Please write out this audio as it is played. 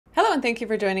Hello and thank you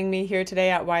for joining me here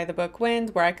today at Why the Book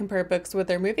Wins, where I compare books with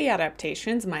their movie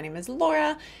adaptations. My name is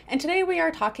Laura, and today we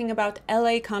are talking about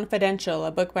L.A. Confidential,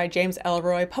 a book by James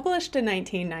Ellroy published in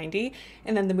 1990,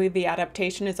 and then the movie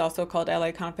adaptation is also called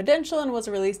L.A. Confidential and was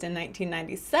released in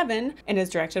 1997 and is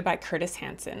directed by Curtis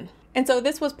Hanson. And so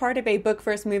this was part of a book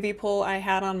versus movie poll I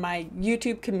had on my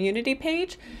YouTube community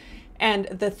page. And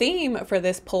the theme for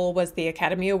this poll was the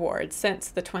Academy Awards, since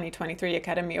the 2023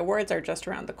 Academy Awards are just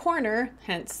around the corner,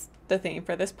 hence the theme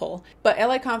for this poll. But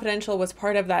L.A. Confidential was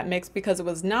part of that mix because it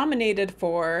was nominated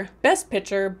for Best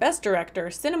Picture, Best Director,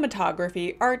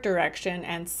 Cinematography, Art Direction,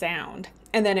 and Sound.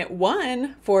 And then it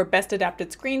won for Best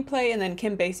Adapted Screenplay, and then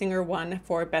Kim Basinger won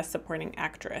for Best Supporting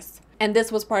Actress. And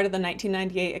this was part of the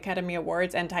 1998 Academy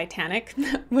Awards, and Titanic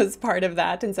was part of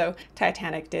that, and so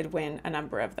Titanic did win a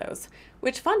number of those.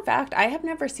 Which, fun fact, I have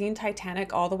never seen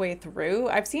Titanic all the way through.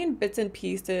 I've seen bits and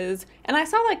pieces, and I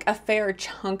saw like a fair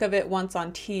chunk of it once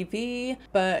on TV,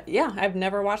 but yeah, I've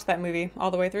never watched that movie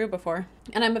all the way through before.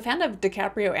 And I'm a fan of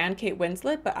DiCaprio and Kate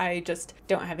Winslet, but I just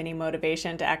don't have any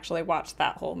motivation to actually watch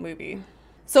that whole movie.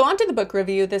 So on to the book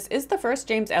review. This is the first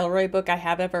James Ellroy book I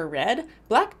have ever read.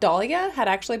 Black Dahlia had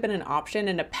actually been an option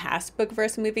in a past book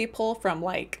versus movie poll from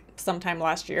like sometime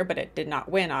last year, but it did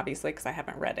not win, obviously, because I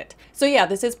haven't read it. So yeah,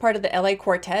 this is part of the LA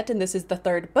Quartet, and this is the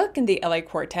third book in the LA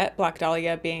Quartet, Black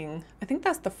Dahlia being, I think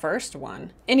that's the first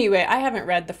one. Anyway, I haven't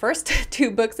read the first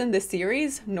two books in this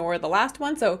series, nor the last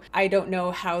one, so I don't know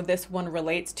how this one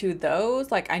relates to those.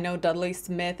 Like, I know Dudley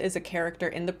Smith is a character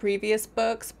in the previous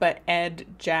books, but Ed,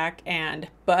 Jack, and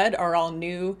Bud are all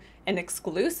new and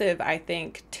exclusive, I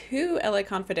think, to LA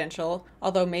Confidential,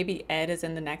 although maybe Ed is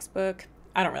in the next book.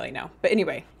 I don't really know. But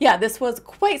anyway, yeah, this was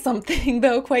quite something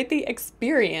though, quite the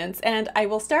experience. And I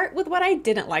will start with what I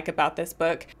didn't like about this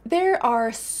book. There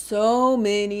are so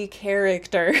many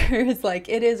characters. Like,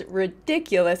 it is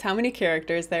ridiculous how many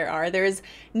characters there are. There's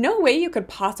no way you could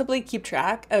possibly keep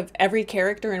track of every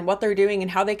character and what they're doing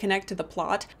and how they connect to the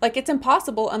plot. Like, it's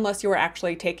impossible unless you are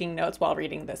actually taking notes while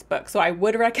reading this book. So I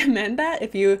would recommend that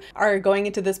if you are going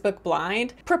into this book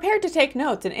blind, prepare to take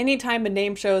notes. And anytime a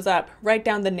name shows up, write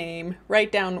down the name, write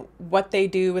down what they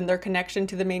do and their connection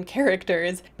to the main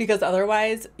characters, because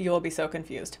otherwise you will be so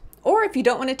confused. Or if you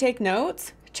don't want to take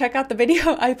notes, check out the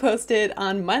video I posted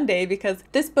on Monday, because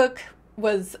this book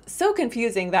was so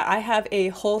confusing that I have a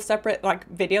whole separate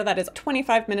video that is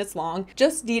 25 minutes long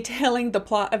just detailing the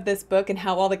plot of this book and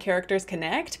how all the characters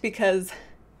connect, because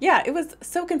yeah, it was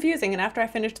so confusing. And after I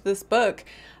finished this book,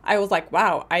 I was like,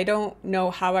 wow, I don't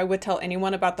know how I would tell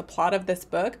anyone about the plot of this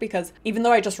book, because even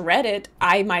though I just read it,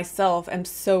 I myself am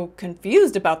so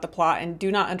confused about the plot and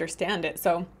do not understand it.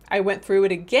 So I went through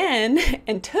it again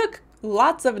and took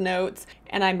lots of notes,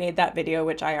 and I made that video,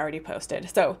 which I already posted.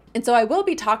 So I will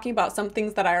be talking about some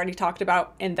things that I already talked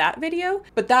about in that video,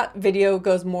 but that video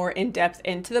goes more in depth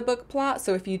into the book plot.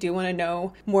 So if you do want to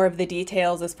know more of the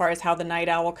details as far as how the night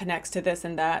owl connects to this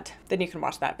and that, then you can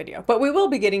watch that video. But we will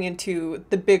be getting into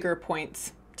the bigger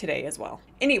points today as well.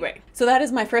 Anyway, so that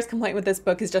is my first complaint with this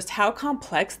book, is just how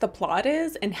complex the plot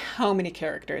is and how many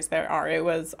characters there are. It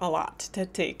was a lot to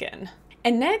take in.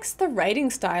 And next, the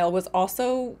writing style was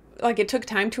also, like, it took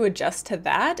time to adjust to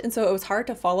that, and so it was hard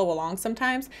to follow along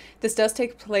sometimes. This does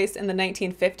take place in the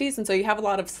 1950s, and so you have a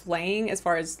lot of slang as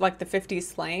far as like the 50s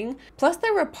slang. Plus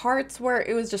there were parts where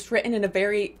it was just written in a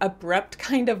very abrupt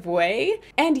kind of way.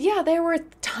 And yeah, there were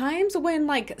times when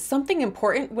like something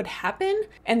important would happen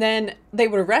and then they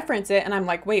would reference it and I'm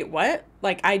like, wait, what?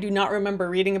 Like, I do not remember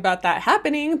reading about that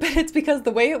happening, but it's because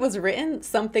the way it was written,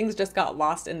 some things just got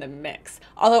lost in the mix.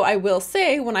 Although I will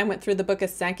say, when I went through the book a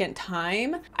second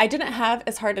time, I didn't have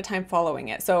as hard a time following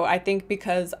it. So I think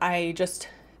because I just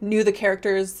knew the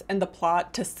characters and the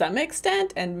plot to some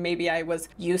extent, and maybe I was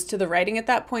used to the writing at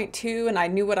that point too, and I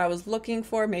knew what I was looking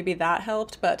for, maybe that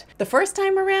helped. But the first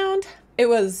time around, it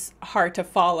was hard to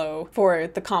follow for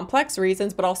the complex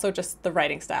reasons, but also just the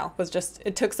writing style was just,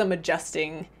 it took some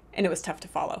adjusting and it was tough to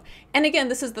follow. And again,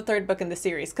 this is the third book in the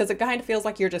series, because it kind of feels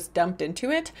like you're just dumped into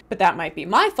it, but that might be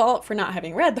my fault for not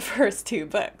having read the first two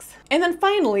books. And then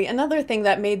finally, another thing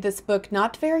that made this book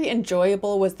not very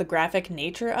enjoyable was the graphic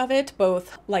nature of it,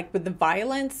 both like with the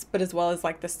violence, but as well as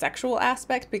like the sexual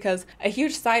aspect, because a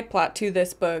huge side plot to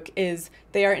this book is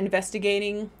they are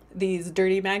investigating these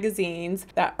dirty magazines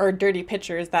that are dirty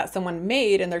pictures that someone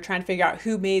made, and they're trying to figure out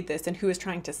who made this and who is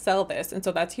trying to sell this. And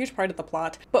so that's a huge part of the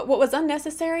plot. But what was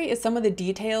unnecessary is some of the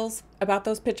details about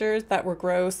those pictures that were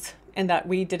gross and that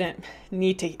I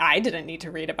didn't need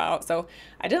to read about. So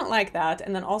I didn't like that.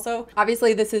 And then also,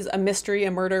 obviously this is a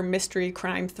murder mystery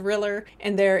crime thriller.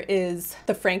 And there is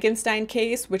the Frankenstein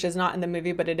case, which is not in the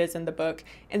movie, but it is in the book.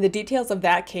 And the details of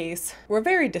that case were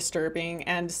very disturbing.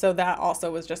 And so that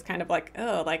also was just kind of like,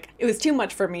 oh, like it was too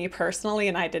much for me personally.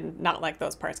 And I did not like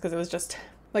those parts because it was just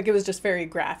very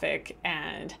graphic.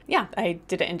 And yeah, I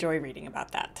didn't enjoy reading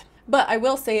about that. But I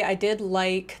will say I did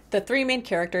like the three main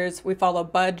characters. We follow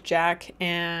Bud, Jack,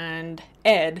 and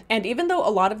Ed. And even though a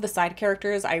lot of the side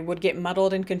characters I would get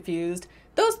muddled and confused,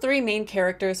 those three main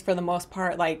characters, for the most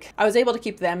part, like, I was able to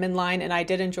keep them in line, and I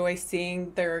did enjoy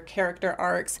seeing their character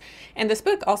arcs. And this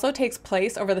book also takes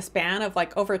place over the span of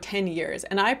like over 10 years.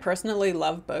 And I personally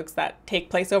love books that take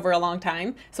place over a long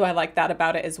time. So I like that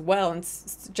about it as well. And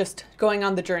just going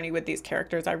on the journey with these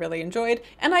characters, I really enjoyed.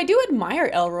 And I do admire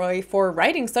Ellroy for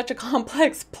writing such a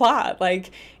complex plot.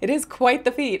 Like, it is quite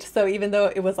the feat. So even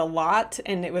though it was a lot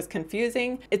and it was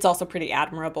confusing, it's also pretty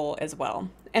admirable as well.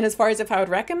 And as far as if I would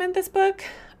recommend this book,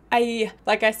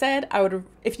 like I said, I would,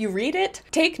 if you read it,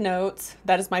 take notes.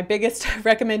 That is my biggest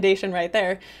recommendation right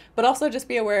there. But also just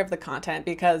be aware of the content,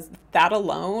 because that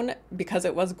alone, because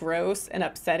it was gross and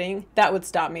upsetting, that would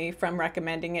stop me from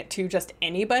recommending it to just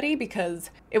anybody, because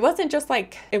it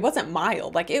wasn't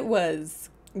mild, like it was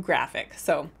graphic.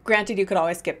 So granted, you could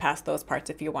always skip past those parts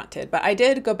if you wanted, but I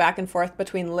did go back and forth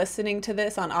between listening to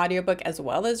this on audiobook as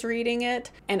well as reading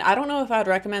it. And I don't know if I would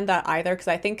recommend that either, because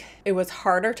I think it was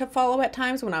harder to follow at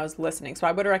times when I was listening. So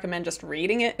I would recommend just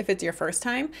reading it if it's your first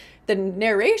time. The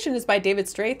narration is by David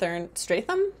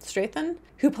Strathairn,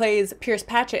 who plays Pierce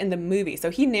Patchett in the movie. So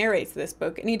he narrates this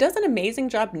book and he does an amazing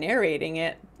job narrating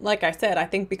it. Like I said, I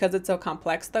think because it's so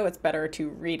complex though, it's better to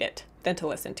read it than to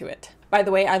listen to it. By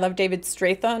the way, I love David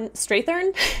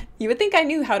Strathairn. You would think I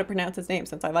knew how to pronounce his name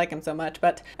since I like him so much,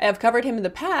 but I have covered him in the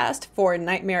past for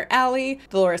Nightmare Alley,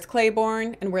 Dolores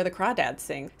Claiborne, and Where the Crawdads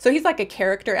Sing. So he's like a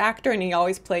character actor and he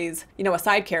always plays, a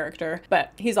side character,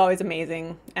 but he's always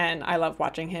amazing and I love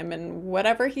watching him in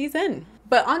whatever he's in.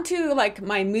 But onto like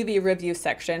my movie review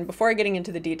section, before getting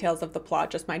into the details of the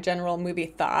plot, just my general movie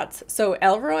thoughts. So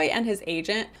Ellroy and his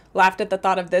agent laughed at the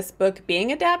thought of this book being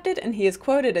adapted, and he is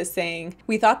quoted as saying,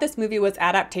 "We thought this movie was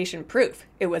adaptation proof.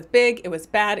 It was big, it was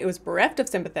bad, it was bereft of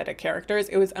sympathetic characters,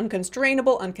 it was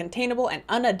unconstrainable, uncontainable, and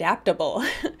unadaptable."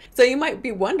 So you might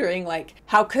be wondering, like,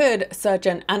 how could such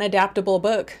an unadaptable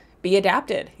book be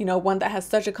adapted? One that has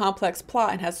such a complex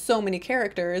plot and has so many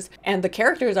characters, and the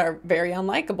characters are very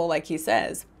unlikable, like he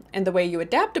says. And the way you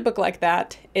adapt a book like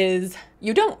that is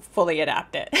you don't fully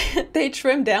adapt it. They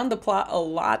trimmed down the plot a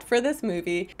lot for this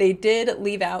movie. They did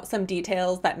leave out some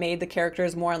details that made the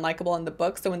characters more unlikable in the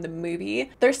book. So in the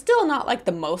movie, they're still not like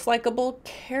the most likable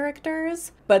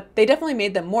characters, but they definitely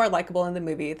made them more likable in the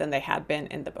movie than they had been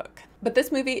in the book. But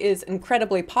this movie is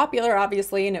incredibly popular,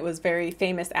 obviously, and it was very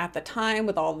famous at the time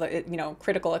with all the,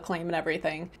 critical acclaim and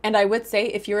everything. And I would say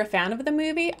if you're a fan of the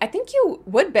movie, I think you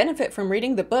would benefit from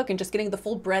reading the book and just getting the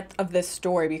full breadth of this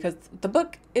story, because the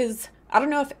book is, I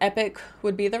don't know if epic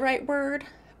would be the right word,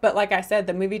 but like I said,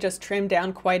 the movie just trimmed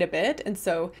down quite a bit. And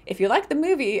so if you like the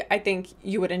movie, I think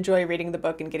you would enjoy reading the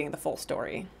book and getting the full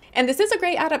story. And this is a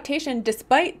great adaptation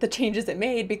despite the changes it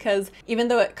made, because even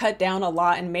though it cut down a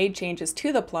lot and made changes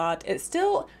to the plot, it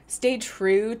still stayed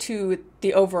true to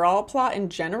the overall plot in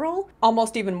general.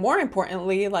 Almost even more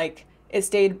importantly, like, it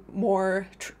stayed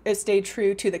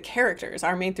true to the characters,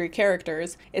 our main three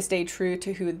characters. It stayed true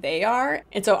to who they are.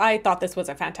 And so I thought this was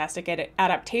a fantastic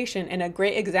adaptation and a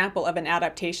great example of an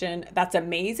adaptation that's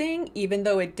amazing, even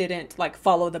though it didn't like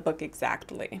follow the book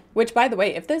exactly. Which, by the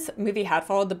way, if this movie had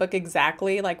followed the book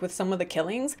exactly, like with some of the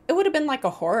killings, it would have been like a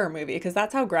horror movie, because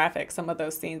that's how graphic some of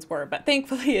those scenes were. But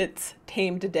thankfully it's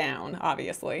tamed down,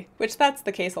 obviously, which that's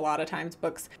the case a lot of times.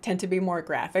 Books tend to be more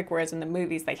graphic, whereas in the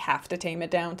movies they have to tame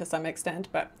it down to some extent.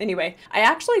 But anyway, I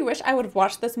actually wish I would have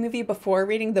watched this movie before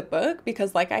reading the book,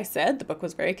 because like I said, the book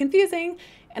was very confusing.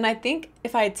 And I think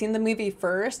if I had seen the movie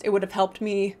first, it would have helped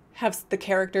me have the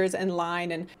characters in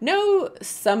line and know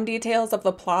some details of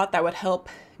the plot that would help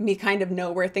me kind of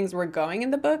know where things were going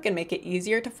in the book and make it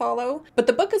easier to follow. But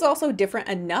the book is also different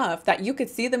enough that you could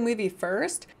see the movie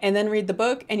first and then read the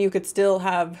book, and you could still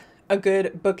have a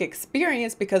good book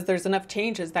experience, because there's enough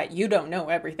changes that you don't know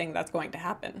everything that's going to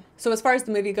happen. So as far as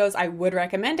the movie goes, I would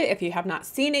recommend it. If you have not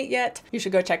seen it yet, you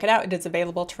should go check it out. It is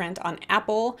available to rent on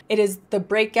Apple. It is the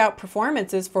breakout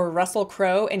performances for Russel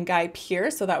Crowe and Guy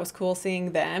Pearce, so that was cool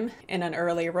seeing them in an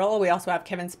early role. We also have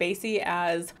Kevin Spacey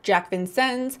as Jack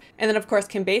Vincennse, and then of course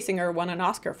Kim Basinger won an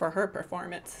Oscar for her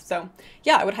performance. So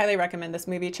yeah, I would highly recommend this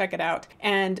movie. Check it out.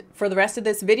 And for the rest of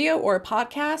this video or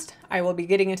podcast, I will be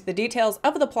getting into the details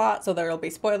of the plot, plot, so there will be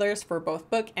spoilers for both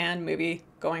book and movie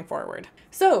going forward.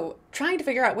 So, trying to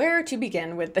figure out where to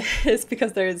begin with this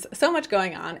because there's so much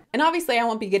going on. And obviously I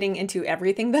won't be getting into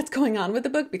everything that's going on with the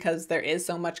book because there is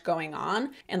so much going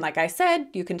on. And like I said,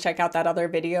 you can check out that other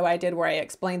video I did where I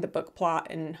explained the book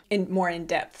plot in more in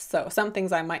depth. So some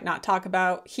things I might not talk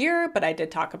about here, but I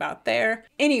did talk about there.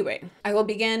 Anyway, I will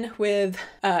begin with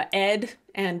Ed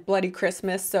and Bloody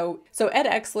Christmas. So Ed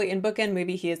Exley in book and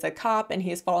movie, he is a cop and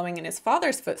he is following in his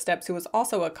father's footsteps, who was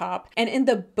also a cop. And in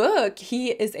the book,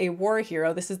 he is a war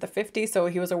hero. This is the 50s, so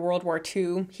he was a World War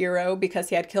II hero because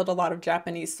he had killed a lot of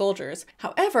Japanese soldiers.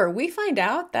 However, we find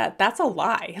out that that's a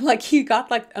lie. Like, he got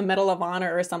like a Medal of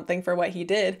Honor or something for what he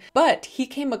did, but he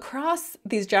came across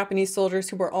these Japanese soldiers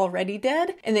who were already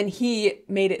dead, and then he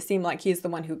made it seem like he's the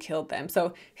one who killed them.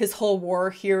 So his whole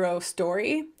war hero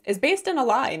story is based in a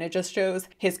lie, and it just shows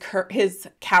his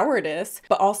cowardice,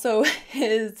 but also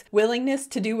his willingness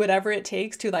to do whatever it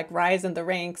takes to like rise in the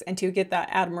ranks and to get that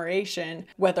admiration,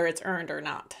 whether it's earned or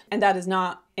not. And that is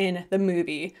not in the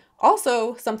movie.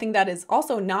 Also, something that is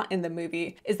also not in the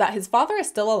movie is that his father is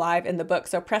still alive in the book.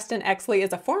 So Preston Exley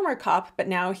is a former cop, but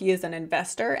now he is an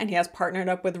investor and he has partnered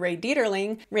up with Ray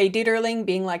Dieterling. Ray Dieterling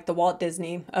being like the Walt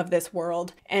Disney of this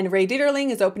world. And Ray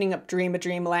Dieterling is opening up Dream a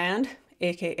Dream Land,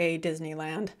 aka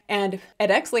Disneyland. And Ed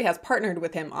Exley has partnered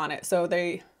with him on it. So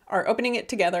they are opening it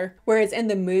together. Whereas in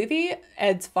the movie,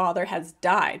 Ed's father has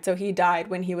died. So he died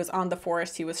when he was on the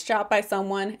forest. He was shot by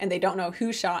someone and they don't know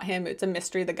who shot him. It's a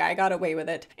mystery. The guy got away with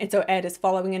it. And so Ed is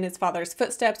following in his father's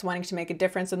footsteps, wanting to make a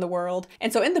difference in the world.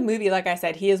 And so in the movie, like I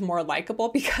said, he is more likable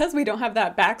because we don't have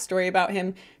that backstory about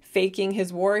him faking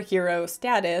his war hero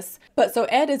status. But so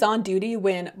Ed is on duty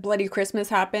when Bloody Christmas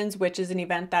happens, which is an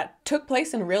event that took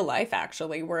place in real life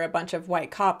actually, where a bunch of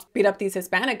white cops beat up these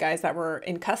Hispanic guys that were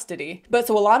in custody. But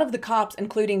so a lot of the cops,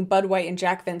 including Bud White and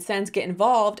Jack Vincennse, get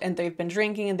involved and they've been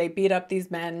drinking and they beat up these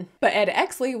men. But Ed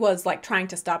Exley was like trying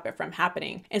to stop it from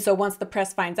happening. And so once the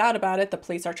press finds out about it, the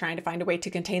police are trying to find a way to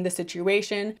contain the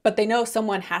situation, but they know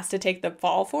someone has to take the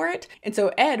fall for it. And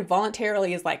so Ed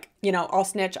voluntarily is like, you know, I'll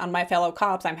snitch on my fellow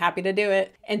cops. I'm happy to do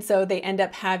it. And so they end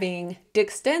up having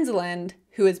Dick Stensland,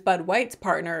 who is Bud White's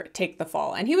partner, take the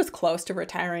fall. And he was close to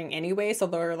retiring anyway, so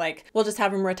they were like, we'll just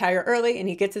have him retire early and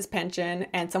he gets his pension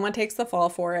and someone takes the fall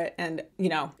for it, and you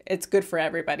know, it's good for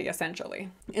everybody essentially.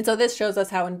 And so this shows us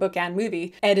how in book and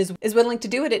movie, Ed is willing to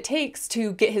do what it takes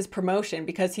to get his promotion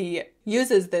because he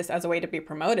uses this as a way to be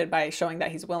promoted by showing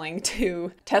that he's willing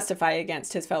to testify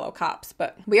against his fellow cops.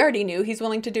 But we already knew he's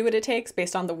willing to do what it takes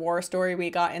based on the war story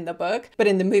we got in the book. But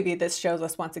in the movie, this shows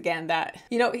us once again that,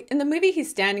 you know, in the movie,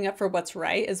 he's standing up for what's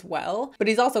right as well, but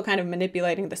he's also kind of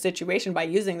manipulating the situation by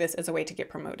using this as a way to get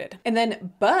promoted. And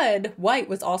then Bud White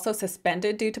was also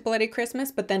suspended due to Bloody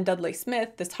Christmas, but then Dudley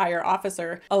Smith, this higher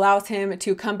officer, allows him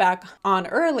to come back on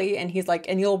early, and he's like,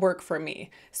 and you'll work for me.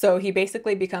 So he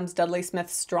basically becomes Dudley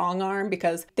Smith's strong arm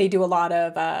because they do a lot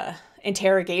of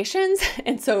interrogations,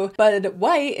 and so Bud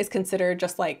White is considered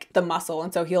just like the muscle,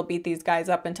 and so he'll beat these guys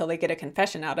up until they get a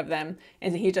confession out of them,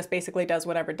 and he just basically does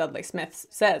whatever Dudley Smith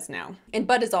says now. And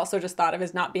Bud is also just thought of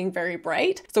as not being very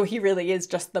bright, so he really is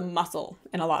just the muscle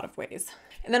in a lot of ways.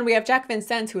 And then we have Jack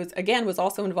Vincennse, who was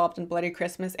also involved in Bloody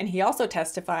Christmas, and he also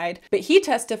testified, but he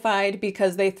testified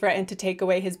because they threatened to take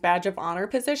away his Badge of Honor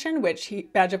position,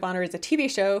 Badge of Honor is a TV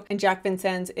show, and Jack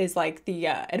Vincennse is like the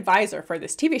advisor for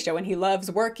this TV show, and he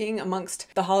loves working amongst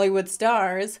the Hollywood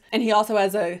stars. And he also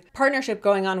has a partnership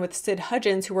going on with Sid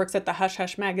Hudgens, who works at the Hush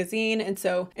Hush magazine, and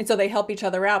so they help each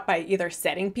other out by either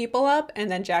setting people up,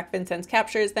 and then Jack Vincennse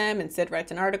captures them, and Sid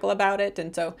writes an article about it.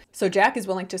 And so Jack is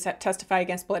willing to testify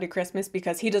against Bloody Christmas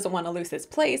because he doesn't want to lose his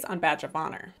place on Badge of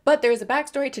Honor. But there's a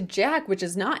backstory to Jack, which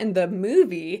is not in the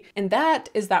movie, and that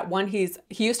is that one, he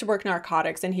used to work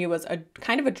narcotics, and he was a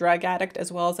kind of a drug addict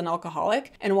as well as an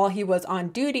alcoholic. And while he was on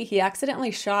duty, he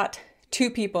accidentally shot two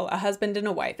people, a husband and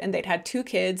a wife, and they'd had two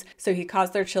kids, so he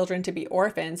caused their children to be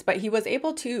orphans, but he was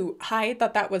able to hide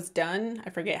that was done. I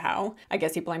forget how. I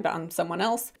guess he blamed it on someone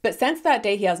else. But since that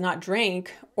day, he has not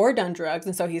drank or done drugs,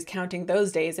 and so he's counting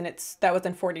those days, and that was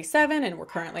in 47, and we're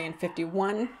currently in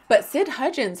 51. But Sid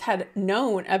Hudgens had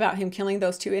known about him killing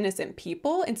those two innocent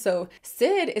people, and so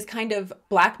Sid is kind of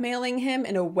blackmailing him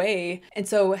in a way, and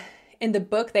so in the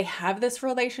book, they have this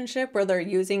relationship where they're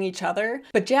using each other,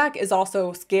 but Jack is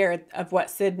also scared of what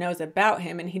Sid knows about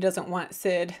him, and he doesn't want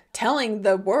Sid telling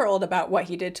the world about what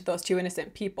he did to those two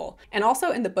innocent people. And also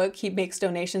in the book, he makes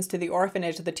donations to the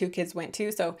orphanage the two kids went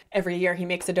to, so every year he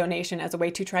makes a donation as a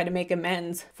way to try to make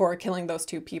amends for killing those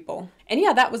two people. And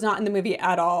yeah, that was not in the movie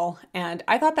at all, and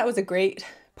I thought that was a great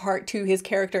part to his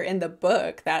character in the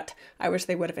book that I wish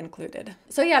they would have included.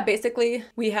 So yeah, basically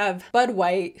we have Bud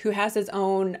White, who has his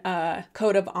own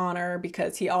code of honor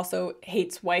because he also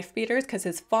hates wife beaters because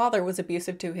his father was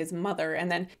abusive to his mother,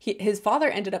 and then his father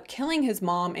ended up killing his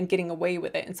mom and getting away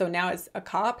with it. And so now as a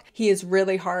cop, he is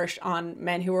really harsh on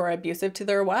men who are abusive to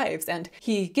their wives, and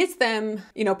he gets them,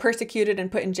 you know, persecuted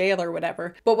and put in jail or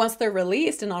whatever. But once they're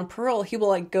released and on parole, he will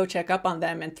like go check up on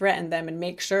them and threaten them and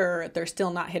make sure they're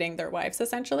still not hitting their wives,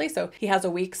 essentially. So he has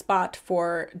a weak spot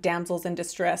for damsels in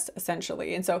distress,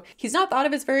 essentially. And so he's not thought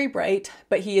of as very bright,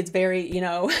 but he is very, you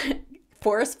know,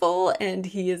 forceful, and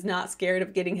he is not scared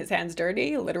of getting his hands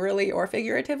dirty, literally or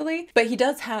figuratively. But he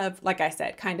does have, like I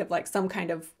said, kind of like some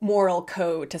kind of moral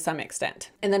code to some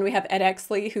extent. And then we have Ed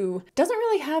Exley, who doesn't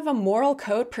really have a moral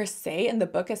code per se in the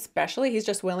book, especially. He's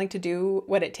just willing to do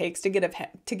what it takes to get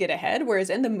ahead.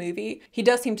 Whereas in the movie, he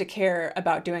does seem to care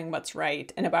about doing what's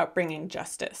right and about bringing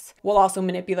justice, while also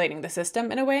manipulating the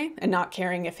system in a way and not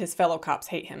caring if his fellow cops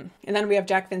hate him. And then we have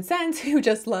Jack Vincennse, who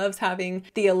just loves having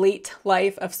the elite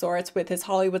life of sorts with his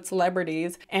Hollywood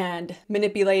celebrities and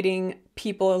manipulating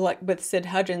people like with Sid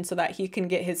Hudgens so that he can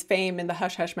get his fame in the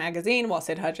Hush Hush magazine while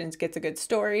Sid Hudgens gets a good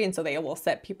story, and so they will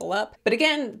set people up. But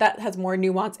again, that has more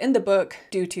nuance in the book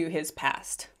due to his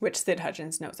past, which Sid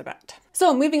Hudgens knows about.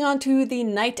 So moving on to the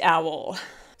Night Owl.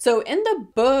 So in the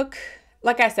book,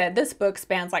 like I said, this book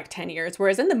spans like 10 years,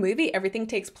 whereas in the movie, everything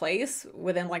takes place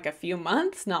within like a few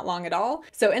months, not long at all.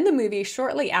 So in the movie,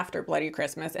 shortly after Bloody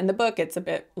Christmas, in the book, it's a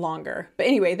bit longer. But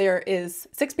anyway,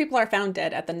 6 people are found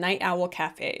dead at the Night Owl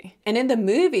Cafe. And in the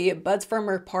movie, Bud's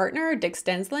former partner, Dick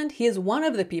Stensland, he is one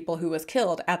of the people who was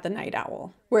killed at the Night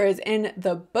Owl. Whereas in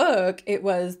the book, it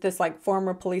was this like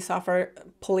former police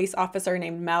officer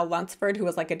named Mal Lunsford, who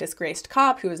was like a disgraced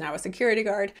cop who is now a security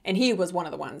guard, and he was one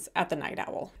of the ones at the Night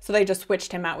Owl. So they just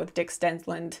switched him out with Dick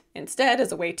Stensland instead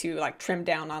as a way to like trim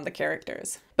down on the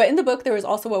characters. But in the book, there was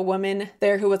also a woman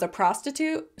there who was a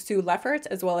prostitute, Sue Lefferts,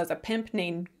 as well as a pimp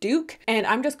named Duke. And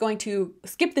I'm just going to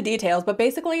skip the details, but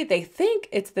basically they think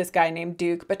it's this guy named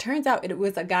Duke, but turns out it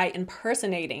was a guy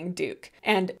impersonating Duke.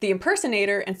 And the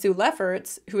impersonator and Sue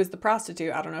Lefferts, who is the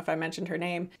prostitute, I don't know if I mentioned her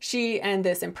name, she and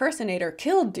this impersonator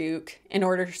killed Duke in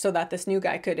order so that this new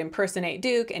guy could impersonate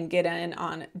Duke and get in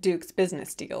on Duke's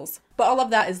business deals. But all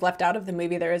of that is left out of the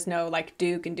movie. There is no like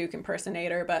Duke and Duke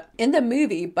impersonator. But in the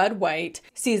movie, Bud White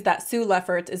sees that Sue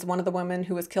Lefferts is one of the women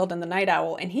who was killed in the Night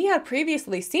Owl, and he had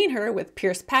previously seen her with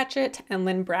Pierce Patchett and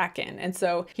Lynn Bracken. And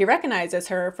so he recognizes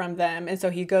her from them, and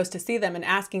so he goes to see them and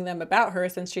asking them about her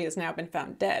since she has now been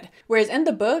found dead. Whereas in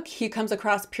the book, he comes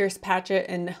across Pierce Patchett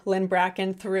and Lynn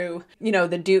Bracken through, you know,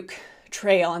 the Duke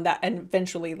trail, and that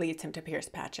eventually leads him to Pierce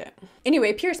Patchett.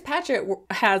 Anyway, Pierce Patchett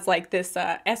has like this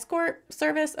escort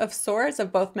service of sorts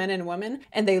of both men and women,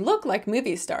 and they look like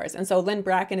movie stars. And so Lynn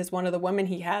Bracken is one of the women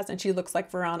he has, and she looks like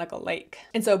Veronica Lake.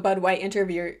 And so Bud White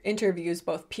interviews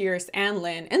both Pierce and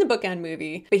Lynn in the book and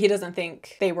movie, but he doesn't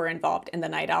think they were involved in the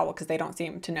Night Owl because they don't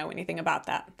seem to know anything about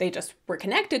that. They just were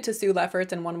connected to Sue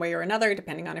Lefferts in one way or another,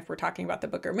 depending on if we're talking about the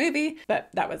book or movie, but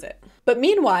that was it. But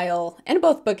meanwhile, in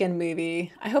both book and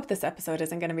movie, I hope this episode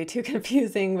isn't going to be too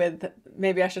confusing with,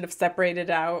 maybe I should have separated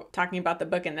out talking about the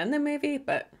book and then the movie,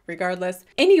 but regardless.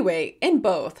 Anyway, in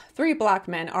both, 3 black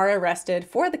men are arrested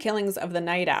for the killings of the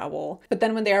Night Owl, but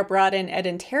then when they are brought in, Ed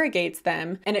interrogates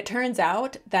them, and it turns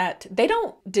out that they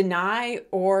don't deny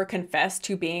or confess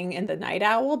to being in the Night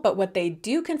Owl, but what they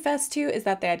do confess to is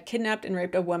that they had kidnapped and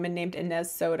raped a woman named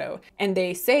Inez Soto, and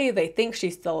they say they think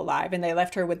she's still alive, and they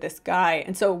left her with this guy.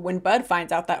 And so when Bud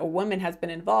finds out that a woman has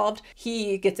been involved,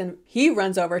 he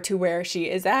runs over to where she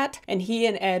is at, and he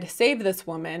and Ed save this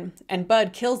woman, and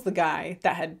Bud kills the guy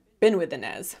that had been with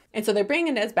Inez. And so they bring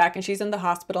Inez back, and she's in the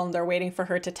hospital, and they're waiting for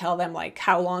her to tell them, like,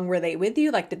 how long were they with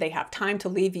you? Like, did they have time to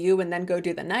leave you and then go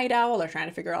do the Night Owl? They're trying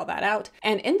to figure all that out.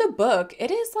 And in the book,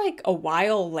 it is like a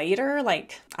while later,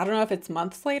 like, I don't know if it's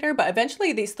months later, but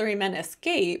eventually these 3 men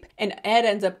escape, and Ed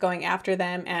ends up going after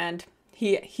them, and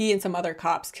he and some other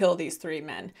cops kill these 3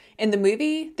 men. In the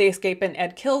movie, they escape and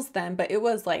Ed kills them, but it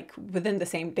was like within the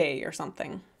same day or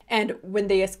something. And when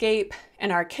they escape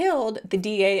and are killed, the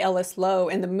DA Ellis Lowe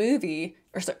in the movie,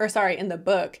 in the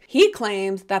book, he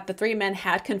claims that the 3 men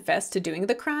had confessed to doing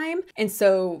the crime. And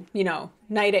so, you know,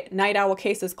 Night Owl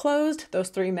case is closed. Those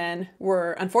 3 men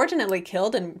were unfortunately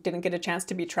killed and didn't get a chance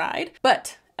to be tried.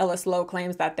 But Ellis Lowe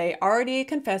claims that they already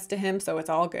confessed to him, so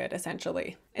it's all good,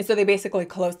 essentially. And so they basically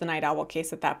closed the Night Owl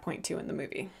case at that point too in the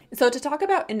movie. So to talk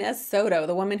about Inez Soto,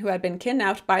 the woman who had been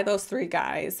kidnapped by those three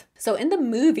guys. So in the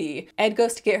movie, Ed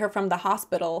goes to get her from the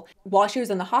hospital. While she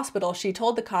was in the hospital, she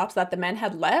told the cops that the men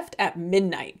had left at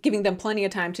midnight, giving them plenty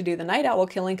of time to do the Night Owl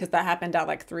killing because that happened at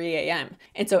like 3 a.m.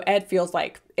 And so Ed feels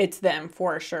like it's them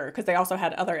for sure, because they also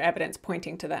had other evidence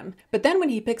pointing to them. But then when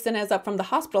he picks Inez up from the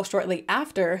hospital shortly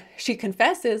after, she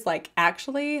confesses like,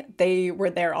 actually, they were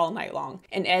there all night long.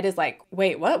 And Ed is like,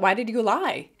 wait, what? Why did you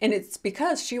lie? And it's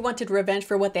because she wanted revenge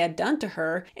for what they had done to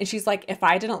her. And she's like, if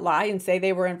I didn't lie and say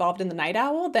they were involved in the Night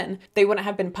Owl, then they wouldn't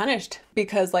have been punished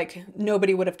because like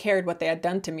nobody would have cared what they had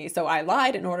done to me. So I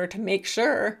lied in order to make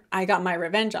sure I got my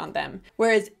revenge on them.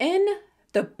 Whereas in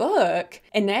the book,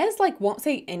 Inez like won't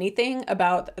say anything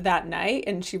about that night,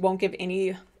 and she won't give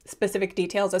any specific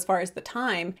details as far as the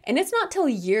time. And it's not till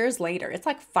years later, it's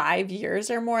like 5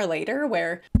 years or more later,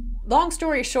 where, long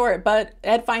story short, but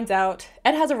Ed finds out,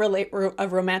 Ed has a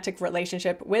romantic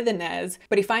relationship with Inez,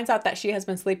 but he finds out that she has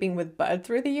been sleeping with Bud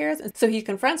through the years. And so he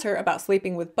confronts her about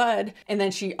sleeping with Bud. And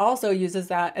then she also uses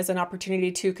that as an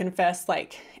opportunity to confess,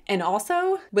 like, and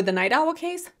also with the Night Owl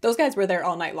case, those guys were there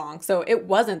all night long. So it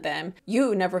wasn't them.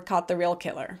 You never caught the real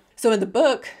killer. So in the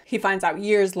book, he finds out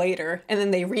years later, and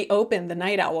then they reopen the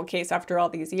Night Owl case after all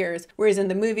these years. Whereas in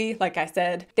the movie, like I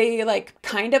said, they like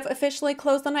kind of officially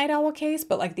closed the Night Owl case,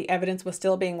 but like the evidence was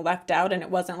still being left out and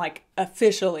it wasn't like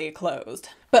officially closed.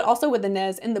 But also with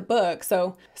Inez in the book,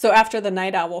 so after the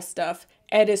Night Owl stuff,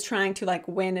 Ed is trying to like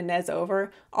win Inez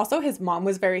over. Also, his mom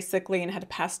was very sickly and had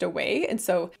passed away. And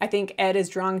so I think Ed is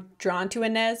drawn to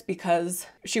Inez because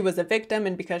she was a victim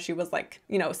and because she was like,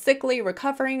 you know, sickly,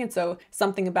 recovering. And so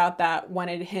something about that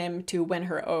wanted him to win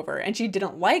her over. And she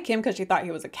didn't like him because she thought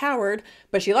he was a coward,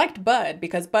 but she liked Bud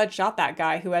because Bud shot that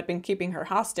guy who had been keeping her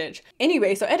hostage.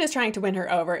 Anyway, so Ed is trying to win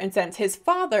her over. And since his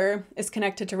father is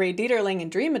connected to Ray Dieterling in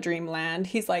Dream a Dream Land,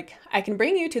 he's like, I can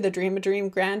bring you to the Dream a Dream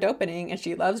grand opening. And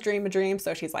she loves Dream a Dream.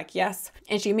 So she's like, yes.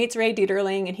 And she meets Ray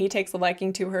Dieterling and he takes a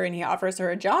liking to her and he offers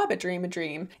her a job at Dream a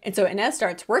Dream. And so Inez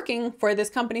starts working for this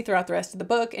company throughout the rest of the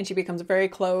book, and she becomes very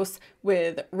close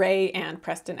with Ray and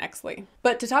Preston Exley.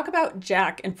 But to talk about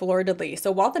Jack and Fleur-de-Lis,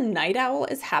 so while the Night Owl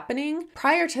is happening,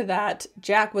 prior to that,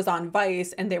 Jack was on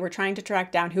Vice and they were trying to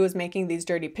track down who was making these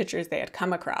dirty pictures they had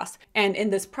come across. And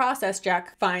in this process,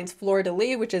 Jack finds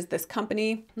Fleur-de-Lis, which is this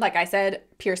company. Like I said,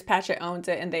 Pierce Patchett owns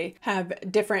it and they have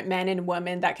different men and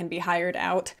women that can be hired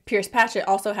out. Pierce Patchett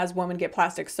also has women get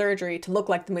plastic surgery to look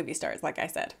like the movie stars, like I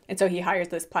said. And so he hires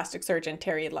this plastic surgeon,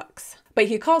 Terry Lux. But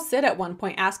he calls Sid at one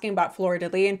point asking about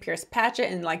Fleur-de-Lis and Pierce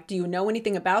Patchett and like, do you know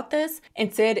anything about this?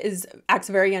 And Sid acts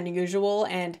very unusual,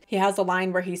 and he has a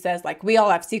line where he says like, we all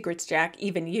have secrets, Jack,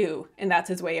 even you. And that's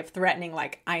his way of threatening,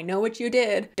 like, I know what you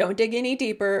did. Don't dig any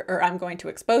deeper or I'm going to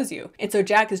expose you. And so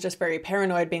Jack is just very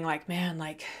paranoid, being like, man,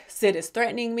 like Sid is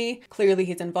threatening me. Clearly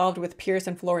he's involved with Pierce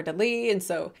and Fleur-de-Lis. And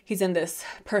so he's in this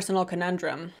personal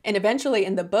conundrum. And eventually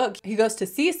in the book, he goes to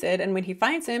see Sid, and when he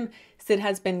finds him, Sid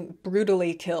has been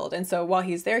brutally killed. And so while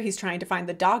he's there, he's trying to find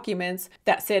the documents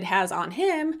that Sid has on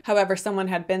him. However, someone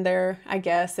had been there, I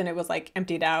guess, and it was like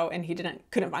emptied out and he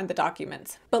couldn't find the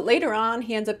documents. But later on,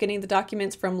 he ends up getting the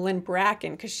documents from Lynn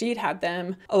Bracken because she'd had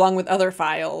them along with other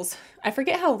files. I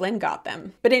forget how Lynn got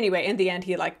them. But anyway, in the end,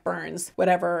 he like burns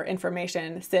whatever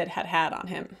information Sid had on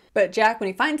him. But Jack, when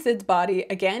he finds Sid's body,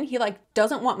 again, he like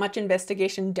doesn't want much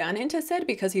investigation done into Sid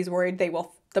because he's worried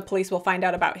the police will find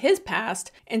out about his past.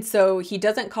 And so he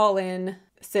doesn't call in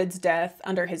Sid's death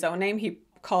under his own name. He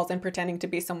calls in pretending to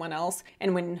be someone else.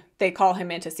 And when they call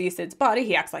him in to see Sid's body,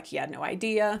 he acts like he had no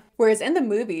idea. Whereas in the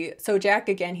movie, so Jack,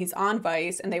 again, he's on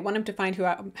Vice and they want him to find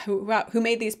who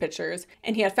made these pictures.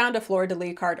 And he had found a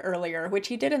Fleur-de-Lis card earlier, which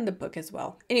he did in the book as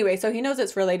well. Anyway, so he knows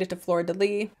it's related to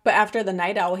Fleur-de-Lis. But after the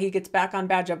Night Owl, he gets back on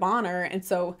Badge of Honor. And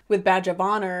so with Badge of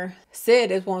Honor,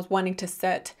 Sid was wanting to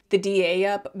set the DA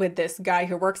up with this guy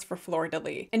who works for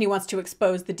Fleur-de-Lis, and he wants to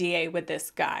expose the DA with this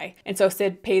guy. And so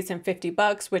Sid pays him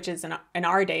 $50, which is in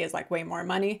our day is like way more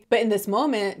money. But in this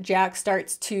moment, Jack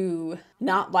starts to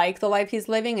not like the life he's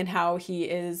living and how he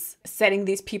is setting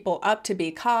these people up to be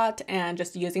caught and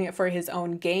just using it for his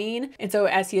own gain. And so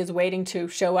as he is waiting to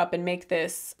show up and make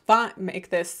this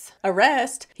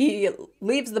arrest, he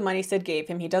leaves the money Sid gave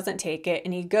him. He doesn't take it,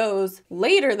 and he goes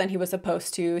later than he was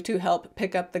supposed to help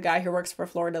pick up the guy who works for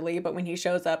Fleur-de-Lis. But when he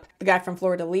shows up, the guy from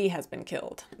Fleur-de-Lis has been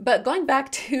killed. But going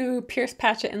back to Pierce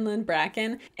Patchett and Lynn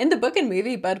Bracken, in the book and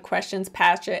movie, Bud questions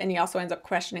Patchett and he also ends up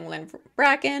questioning Lynn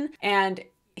Bracken, and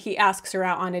he asks her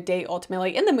out on a date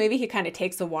ultimately. In the movie, he kind of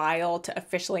takes a while to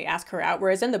officially ask her out,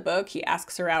 whereas in the book, he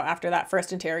asks her out after that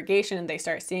first interrogation and they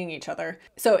start seeing each other.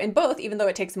 So in both, even though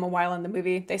it takes him a while in the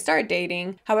movie, they start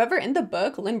dating. However, in the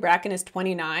book, Lynn Bracken is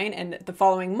 29 and the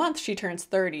following month she turns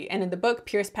 30. And in the book,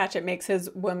 Pierce Patchett makes his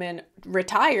woman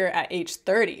retire at age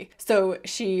 30. So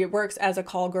she works as a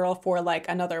call girl for like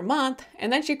another month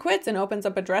and then she quits and opens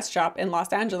up a dress shop in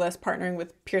Los Angeles, partnering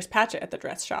with Pierce Patchett at the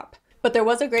dress shop. But there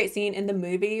was a great scene in the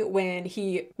movie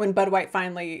when Bud White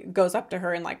finally goes up to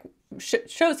her and like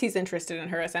shows he's interested in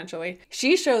her, essentially.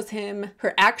 She shows him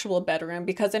her actual bedroom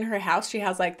because in her house she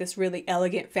has like this really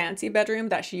elegant fancy bedroom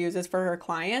that she uses for her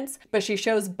clients, but she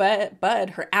shows Bud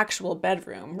her actual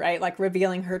bedroom, right? Like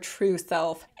revealing her true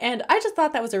self. And I just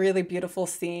thought that was a really beautiful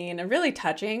scene and really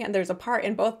touching. And there's a part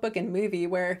in both book and movie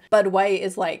where Bud White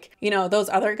is like, you know, those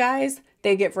other guys,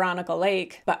 they get Veronica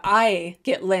Lake, but I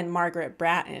get Lynn Margaret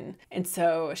Bratton. And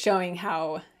so showing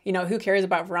how, you know, who cares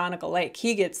about Veronica Lake?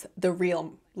 He gets the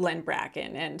real Lynn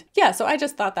Bracken. And yeah, so I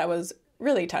just thought that was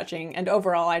really touching. And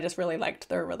overall, I just really liked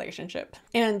their relationship.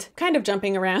 And kind of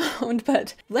jumping around,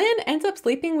 but Lynn ends up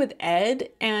sleeping with Ed,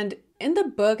 and in the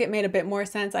book, it made a bit more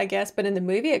sense, I guess, but in the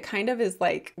movie, it kind of is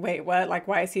like, wait, what? Like,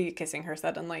 why is he kissing her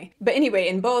suddenly? But anyway,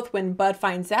 in both, when Bud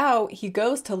finds out, he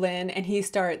goes to Lynn and he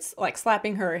starts like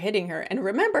slapping her or hitting her. And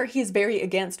remember, he's very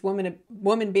against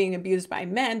women being abused by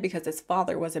men because his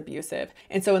father was abusive.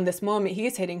 And so in this moment,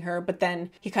 he's hitting her, but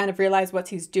then he kind of realizes what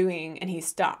he's doing and he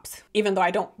stops. Even though I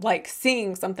don't like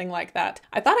seeing something like that.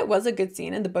 I thought it was a good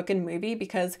scene in the book and movie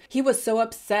because he was so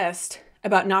obsessed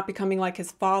about not becoming like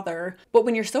his father. But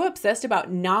when you're so obsessed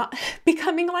about not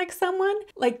becoming like someone,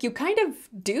 like you kind of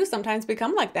do sometimes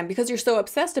become like them because you're so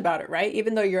obsessed about it, right?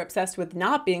 Even though you're obsessed with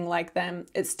not being like them,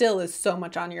 it still is so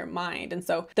much on your mind. And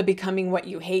so the becoming what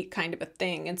you hate kind of a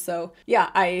thing. And so, yeah,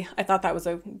 I thought that was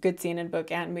a good scene in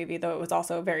book and movie, though it was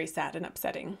also very sad and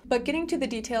upsetting. But getting to the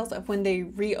details of when they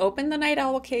reopened the Night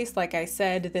Owl case, like I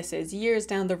said, this is years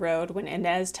down the road when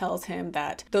Inez tells him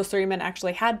that those three men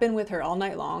actually had been with her all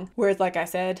night long. Whereas, like I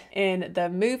said, in the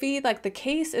movie, like the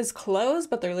case is closed,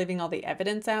 but they're leaving all the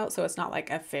evidence out, so it's not like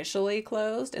officially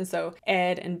closed. And so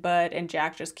Ed and Bud and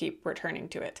Jack just keep returning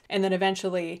to it. And then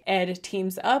eventually Ed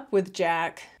teams up with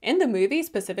Jack. In the movie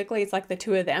specifically, it's like the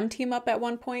two of them team up at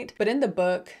one point, but in the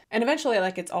book, and eventually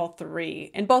like it's all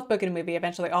three. In both book and movie,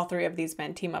 eventually all three of these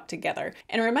men team up together.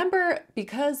 And remember,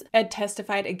 because Ed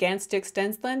testified against Dick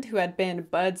Stensland, who had been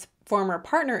Bud's former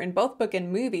partner in both book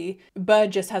and movie,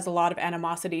 Bud just has a lot of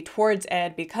animosity towards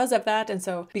Ed because of that. And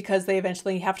so because they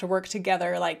eventually have to work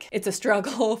together, like it's a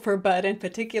struggle for Bud in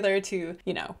particular to,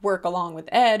 you know, work along with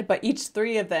Ed, but each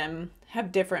three of them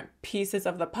have different pieces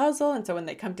of the puzzle. And so when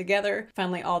they come together,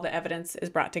 finally all the evidence is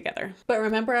brought together. But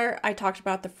remember, I talked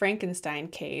about the Frankenstein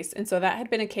case. And so that had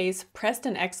been a case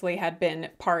Preston Exley had been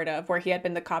part of, where he had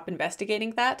been the cop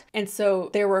investigating that. And so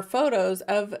there were photos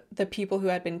of the people who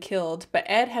had been killed, but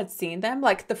Ed had seen them.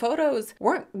 Like the photos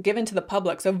weren't given to the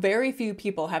public. So very few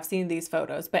people have seen these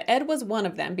photos, but Ed was one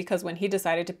of them because when he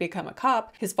decided to become a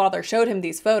cop, his father showed him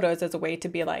these photos as a way to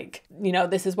be like, you know,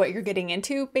 this is what you're getting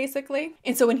into basically.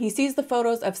 And so when he sees the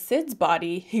photos of Sid's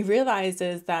body, he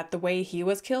realizes that the way he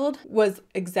was killed was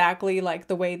exactly like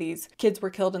the way these kids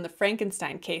were killed in the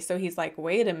Frankenstein case. So he's like,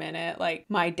 wait a minute, like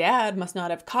my dad must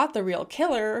not have caught the real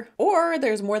killer, or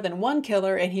there's more than one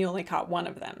killer and he only caught one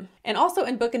of them. And also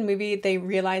in book and movie, they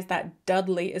realize that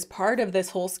Dudley is part of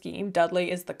this whole scheme. Dudley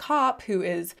is the cop who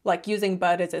is like using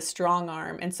Bud as a strong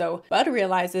arm. And so Bud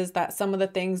realizes that some of the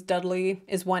things Dudley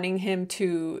is wanting him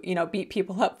to, you know, beat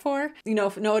people up for, you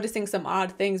know, noticing some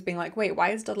odd things, being like, wait, why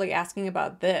is Dudley asking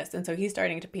about this? And so he's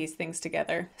starting to piece things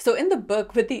together. So in the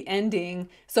book with the ending,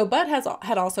 so Bud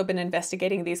had also been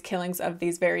investigating these killings of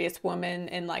these various women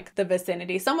in like the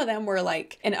vicinity. Some of them were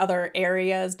like in other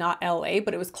areas, not LA,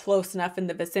 but it was close enough in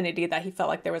the vicinity that he felt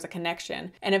like there was a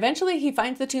connection. And eventually he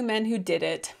finds the two men who did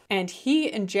it, and he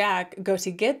and Jack go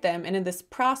to get them. And in this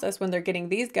process, when they're getting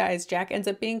these guys, Jack ends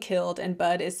up being killed and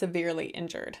Bud is severely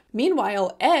injured.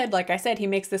 Meanwhile, Ed, like I said, he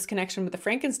makes this connection with the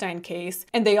Frankenstein case,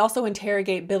 and they also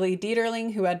interrogate Billy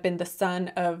Dieterling, who had been the son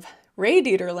of Ray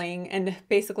Dieterling, and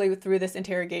basically through this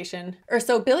interrogation,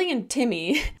 so Billy and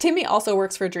Timmy also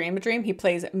works for Dream. He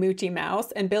plays Moochie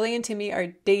Mouse, and Billy and Timmy are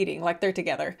dating, like they're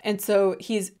together. And so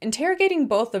he's interrogating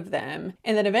both of them,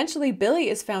 and then eventually Billy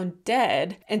is found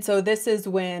dead. And so this is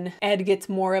when Ed gets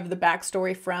more of the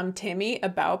backstory from Timmy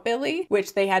about Billy,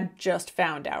 which they had just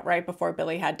found out right before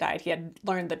Billy had died. He had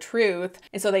learned the truth.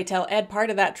 And so they tell Ed part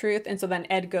of that truth. And so then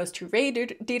Ed goes to Ray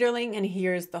Dieterling and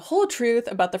hears the whole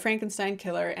truth about the Frankenstein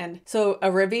killer. And so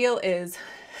a reveal is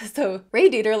So Ray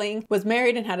Dieterling was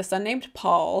married and had a son named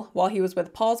Paul. While he was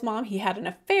with Paul's mom, he had an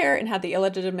affair and had the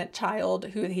illegitimate child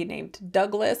who he named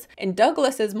Douglas. And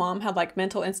Douglas's mom had like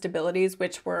mental instabilities,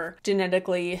 which were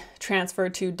genetically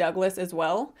transferred to Douglas as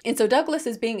well. And so Douglas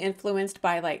is being influenced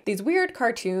by like these weird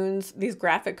cartoons, these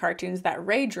graphic cartoons that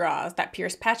Ray draws, that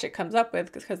Pierce Patchett comes up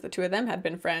with because the two of them had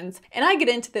been friends. And I get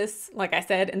into this, like I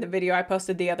said in the video I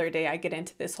posted the other day, I get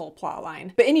into this whole plot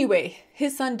line. But anyway,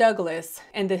 his son Douglas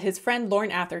and his friend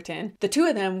Lorne Atherton, the two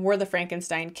of them were the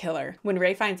Frankenstein killer. When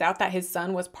Ray finds out that his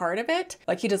son was part of it,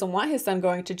 like he doesn't want his son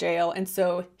going to jail, and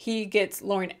so he gets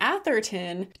Lorne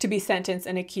Atherton to be sentenced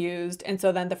and accused, and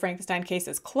so then the Frankenstein case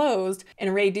is closed,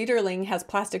 and Ray Dieterling has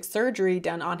plastic surgery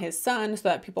done on his son so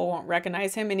that people won't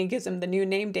recognize him, and he gives him the new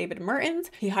name David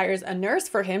Mertens. He hires a nurse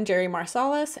for him, Jerry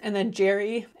Marsalis, and then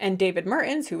Jerry and David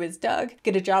Mertens, who is Doug,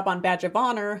 get a job on Badge of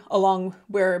Honor, along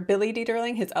where Billy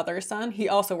Dieterling, his other son, he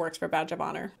also works for Badge of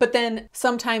Honor. But then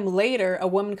sometime later, a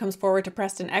woman comes forward to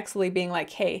Preston Exley being like,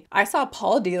 hey, I saw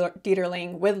Paul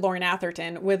Dieterling with Lorne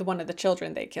Atherton with one of the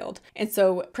children they killed. And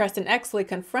so Preston Exley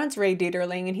confronts Ray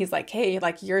Dieterling and he's like, hey,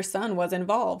 like your son was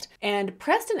involved. And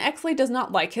Preston Exley does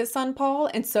not like his son Paul.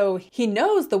 And so he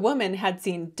knows the woman had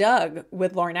seen Doug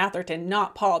with Lorne Atherton,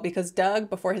 not Paul, because Doug,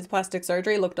 before his plastic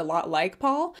surgery, looked a lot like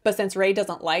Paul. But since Ray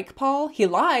doesn't like Paul, he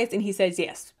lies and he says,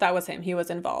 yes, that was him. He was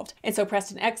involved. And so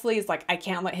Preston Exley is like, I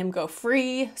can't let him go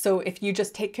free. So if you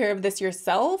just take care of this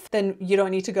yourself, then you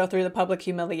don't need to go through the public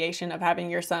humiliation of having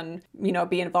your son, you know,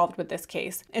 be involved with this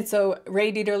case. And so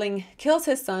Ray Dieterling kills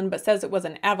his son, but says it was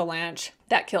an avalanche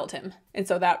that killed him. And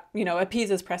so that, you know,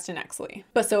 appeases Preston Exley.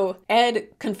 But so Ed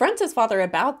confronts his father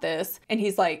about this, and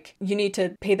he's like, you need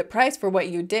to pay the price for what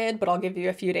you did, but I'll give you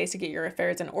a few days to get your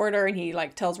affairs in order. And he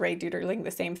like tells Ray Dieterling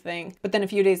the same thing. But then a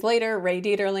few days later, Ray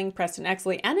Dieterling, Preston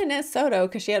Exley, and Inez Soto,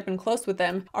 because she had been close with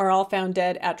them, are all found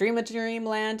dead at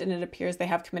Dreamland, and it appears they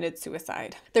have committed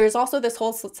suicide. There is also this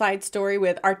whole side story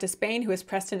with Art Despain, who is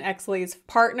Preston Exley's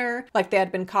partner. Like they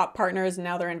had been cop partners, and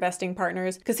now they're investing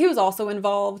partners, because he was also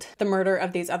involved. The murder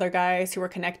of these other guys who were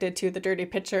connected to the dirty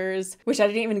pictures, which I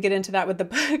didn't even get into that with the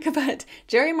book, but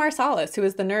Jerry Marsalis, who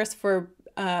is the nurse for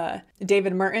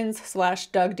David Mertens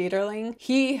 / Doug Dieterling,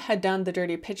 he had done the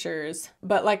dirty pictures.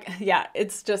 But like, yeah,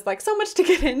 it's just like so much to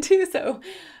get into. So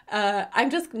I'm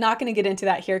just not going to get into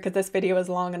that here because this video is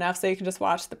long enough, so you can just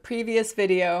watch the previous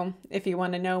video if you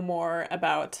want to know more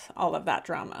about all of that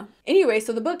drama. Anyway,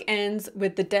 so the book ends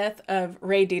with the death of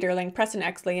Ray Dieterling, Preston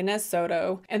Exley, and Inez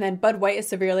Soto, and then Bud White is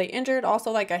severely injured, also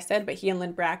like I said, but he and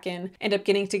Lynn Bracken end up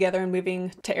getting together and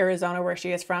moving to Arizona where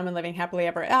she is from and living happily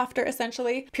ever after,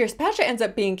 essentially. Pierce Patchett ends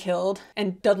up being killed,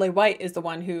 and Dudley Smith is the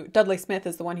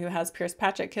one who has Pierce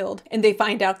Patchett killed, and they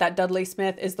find out that Dudley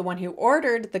Smith is the one who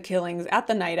ordered the killings at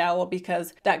the Night Owl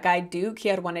because that guy Duke, he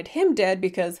had wanted him dead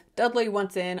because Dudley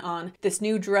wants in on this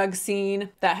new drug scene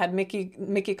that had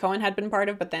Mickey Cohen had been part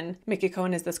of, but then Mickey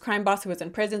Cohen is this crime boss who was in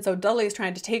prison, so Dudley is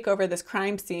trying to take over this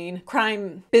crime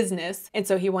business, and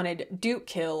so he wanted Duke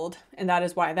killed, and that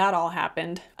is why that all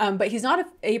happened. But he's not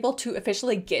able to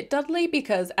officially get Dudley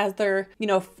because as they're, you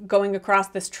know, going across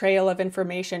this trail of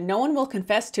information, no one will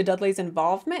confess to Dudley's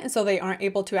involvement, and so they aren't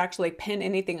able to actually pin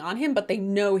anything on him, but they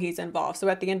know he's involved. So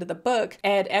at the end of the book,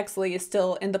 Ed Exley is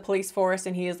still in the police force,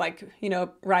 and he is like, you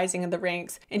know, rising in the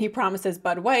ranks, and he promises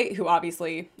Bud White, who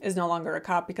obviously is no longer a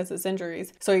cop because of his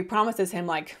injuries, so he promises him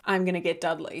like, I'm gonna get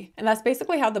Dudley. And that's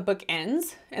basically how the book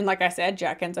ends. And like I said,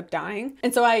 Jack ends up dying.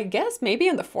 And so I guess maybe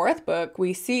in the fourth book,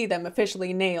 we see them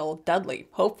officially nail Dudley,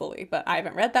 hopefully, but I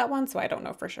haven't read that one, so I don't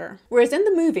know for sure. Whereas in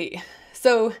the movie,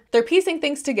 so they're piecing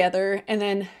things together, and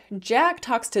then Jack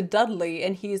talks to Dudley,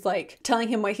 and he's like telling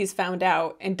him what he's found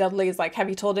out, and Dudley is like, have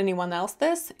you told anyone else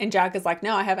this? And Jack is like,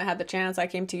 no, I haven't had the chance, I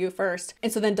came to you first.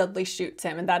 And so then Dudley shoots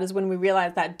him, and that is when we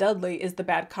realize that Dudley is the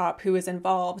bad cop who is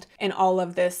involved in all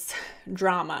of this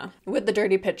drama with the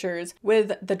dirty pictures,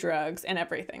 with the drugs and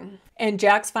everything. And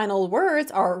Jack's final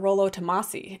words are Rollo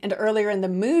Tomasi. And earlier in the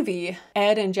movie,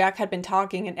 Ed and Jack had been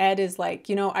talking, and Ed is like,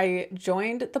 you know, I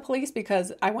joined the police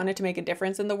because I wanted to make a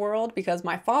difference in the world because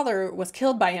my father was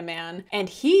killed by a man, and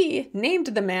he named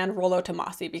the man Rollo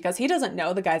Tomasi because he doesn't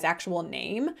know the guy's actual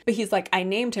name, but he's like, I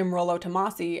named him Rollo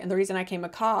Tomasi, and the reason I became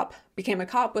a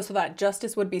cop was so that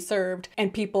justice would be served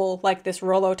and people like this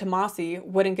Rollo Tomasi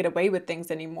wouldn't get away with things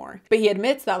anymore. But he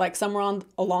admits that like somewhere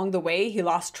along the way he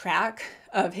lost track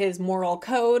of his moral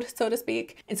code, so to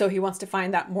speak. And so he wants to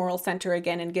find that moral center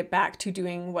again and get back to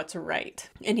doing what's right.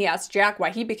 And he asks Jack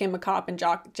why he became a cop, and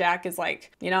Jack is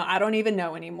like, you know, I don't even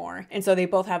know anymore. And so they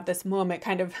both have this moment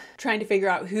kind of trying to figure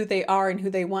out who they are and who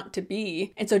they want to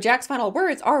be. And so Jack's final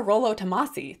words are Rollo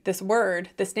Tomasi, this word,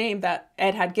 this name that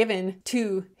Ed had given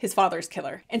to his father's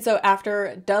killer. And so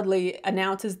after Dudley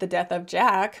announces the death of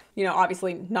Jack, you know,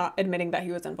 obviously not admitting that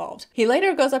he was involved, he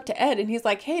later goes up to Ed and he's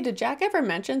like, hey, did Jack ever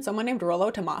mention someone named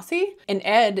Rollo Tomasi? And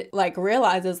Ed like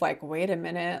realizes like, wait a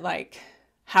minute, like,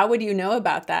 how would you know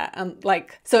about that?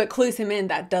 So it clues him in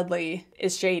that Dudley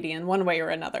is shady in one way or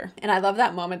another. And I love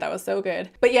that moment. That was so good.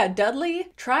 But yeah, Dudley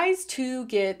tries to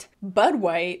get Bud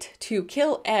White to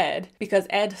kill Ed because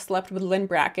Ed slept with Lynn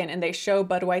Bracken, and they show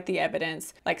Bud White the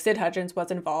evidence, like Sid Hudgens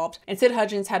was involved. And Sid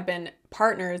Hudgens had been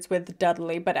partners with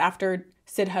Dudley, but after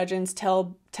Sid Hudgens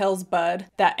tells Bud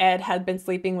that Ed had been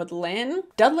sleeping with Lynn,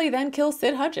 Dudley then kills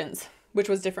Sid Hudgens, which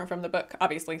was different from the book,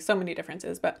 obviously, so many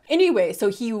differences. But anyway, so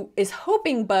he is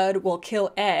hoping Bud will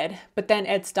kill Ed, but then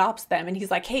Ed stops them and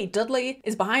he's like, hey, Dudley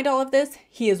is behind all of this.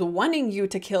 He is wanting you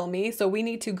to kill me, so we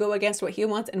need to go against what he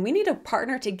wants, and we need to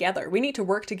partner together. We need to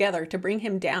work together to bring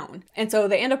him down. And so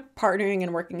they end up partnering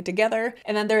and working together.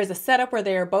 And then there is a setup where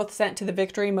they are both sent to the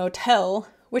Victory Motel,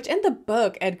 which in the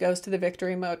book, Ed goes to the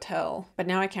Victory Motel, but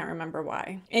now I can't remember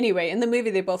why. Anyway, in the movie,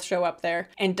 they both show up there,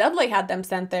 and Dudley had them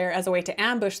sent there as a way to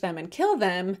ambush them and kill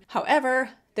them.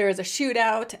 However, there is a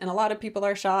shootout and a lot of people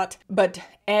are shot, but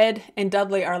Ed and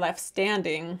Dudley are left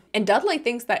standing. And Dudley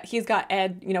thinks that he's got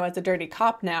Ed, you know, as a dirty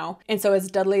cop now. And so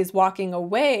as Dudley's walking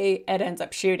away, Ed ends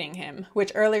up shooting him,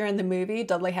 which earlier in the movie,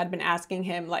 Dudley had been asking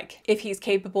him like if he's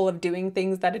capable of doing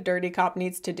things that a dirty cop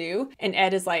needs to do. And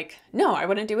Ed is like, no, I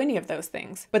wouldn't do any of those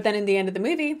things. But then in the end of the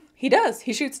movie, he does.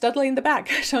 He shoots Dudley in the back,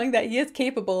 showing that he is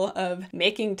capable of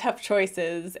making tough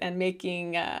choices and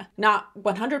making not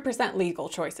 100% legal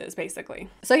choices, basically.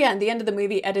 So yeah, in the end of the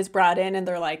movie, Ed is brought in and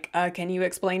they're like, can you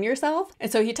explain yourself?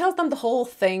 And so he tells them the whole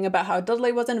thing about how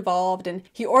Dudley was involved, and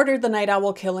he ordered the Night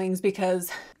Owl killings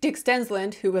because Dick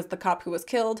Stensland, who was the cop who was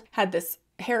killed, had this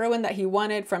heroin that he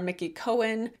wanted from Mickey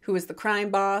Cohen, who was the crime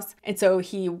boss. And so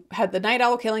he had the Night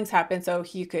Owl killings happen so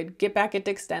he could get back at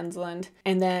Dick Stensland.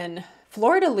 And then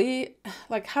Fleur-de-Lis,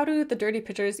 like, how do the dirty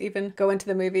pictures even go into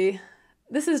the movie?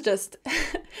 This is just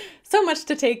so much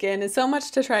to take in and so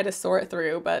much to try to sort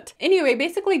through. But anyway,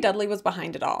 basically Dudley was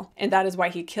behind it all, and that is why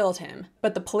he killed him.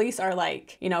 But the police are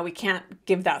like, you know, we can't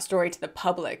give that story to the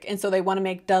public. And so they want to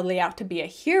make Dudley out to be a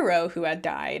hero who had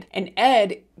died. And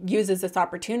Ed uses this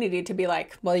opportunity to be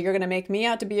like, well, you're going to make me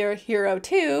out to be a hero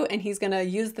too. And he's going to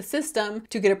use the system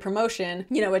to get a promotion,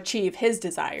 you know, achieve his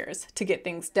desires to get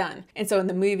things done. And so in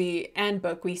the movie and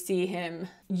book, we see him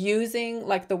using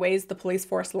like the ways the police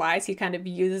force lies. He kind of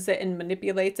uses it and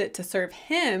manipulates it to serve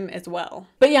him as well.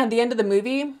 But yeah, at the end of the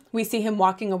movie, we see him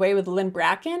walking away with Lynn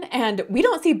Bracken, and we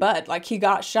don't see Bud. Like, he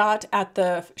got shot at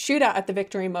the shootout at the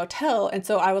Victory Motel. And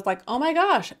so I was like, oh my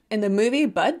gosh, in the movie,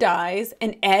 Bud dies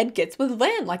and Ed gets with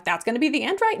Lynn. Like, that's going to be the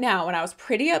end right now. And I was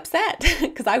pretty upset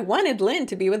because I wanted Lynn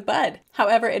to be with Bud.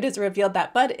 However, it is revealed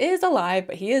that Bud is alive,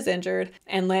 but he is injured,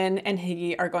 and Lynn and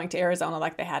he are going to Arizona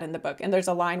like they had in the book. And there's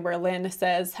a line where Lynn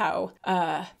says how,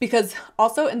 because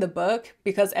also in the book,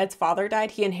 because Ed's father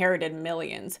died, he inherited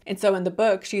millions. And so in the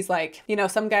book, she's like, you know,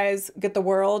 some guys get the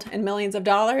world and millions of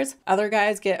dollars. Other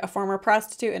guys get a former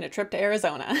prostitute and a trip to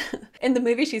Arizona. In the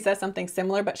movie, she says something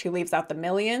similar, but she leaves out the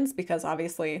millions because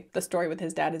obviously the story with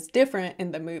his dad is different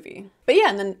in the movie. But yeah,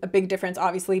 and then a big difference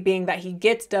obviously being that he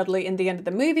gets Dudley in the end of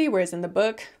the movie, whereas in the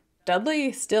book,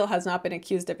 Dudley still has not been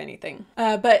accused of anything.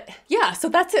 But yeah, so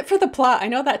that's it for the plot. I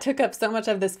know that took up so much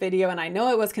of this video and I know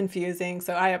it was confusing,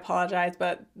 so I apologize,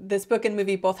 but this book and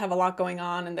movie both have a lot going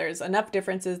on and there's enough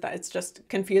differences that it's just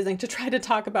confusing to try to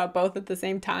talk about both at the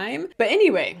same time. But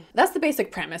anyway, that's the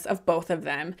basic premise of both of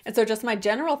them. And so just my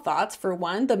general thoughts: for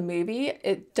one, the movie,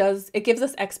 it gives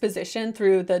us exposition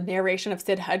through the narration of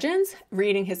Sid Hudgens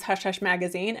reading his Hush Hush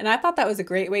magazine. And I thought that was a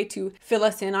great way to fill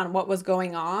us in on what was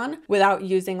going on without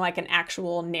using like an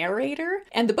actual narrator.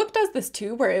 And the book does this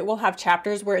too, where it will have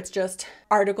chapters where it's just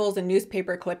articles and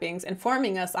newspaper clippings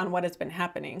informing us on what has been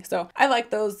happening. So I like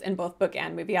those in both book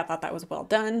and movie. I thought that was well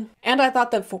done. And I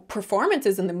thought the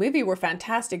performances in the movie were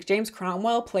fantastic. James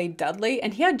Cromwell played Dudley,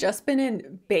 and he had just been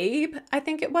in Babe, I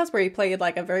think it was, where he played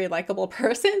like a very likable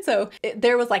person. So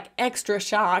there was like extra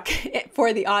shock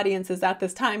for the audiences at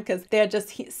this time because they had just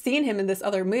seen him in this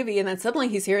other movie, and then suddenly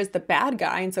he's here as the bad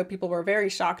guy. And so people were very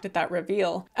shocked at that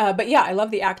reveal. But yeah, I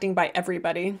love the acting by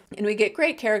everybody. And we get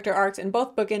great character arcs in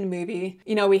both book and movie.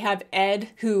 You know, we have Ed,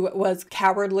 who was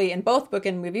cowardly in both book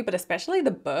and movie, but especially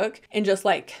the book and just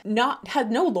like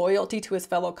had no loyalty to his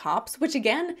fellow cops, which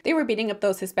again, they were beating up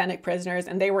those Hispanic prisoners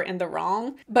and they were in the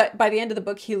wrong. But by the end of the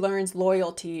book, he learns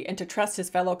loyalty and to trust his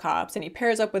fellow cops, and he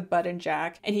pairs up with Bud and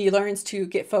Jack, and he learns to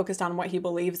get focused on what he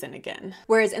believes in again.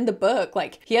 Whereas in the book,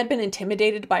 like, he had been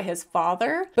intimidated by his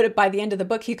father, but by the end of the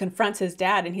book, he confronts his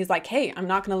dad and he's like, hey, I'm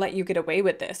not gonna let you get away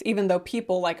with this. Even though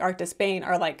people like Art Despain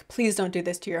are like, please don't do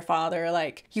this to your father.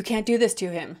 Like, you can't do this to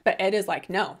him. But Ed is like,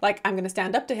 no, like, I'm gonna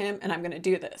stand up to him and I'm gonna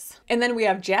do this. And then we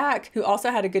have Jack, who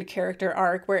also had a good character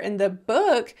arc, where in the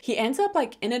book, he ends up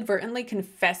like inadvertently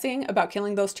confessing about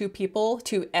killing those two people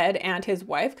to Ed and his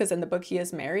wife, because in the book he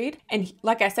is married. And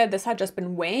like I said, this had just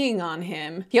been weighing on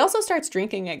him. He also starts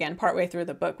drinking again partway through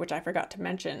the book, which I forgot to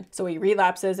mention. So he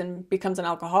relapses and becomes an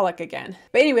alcoholic again.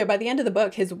 But anyway, by the end of the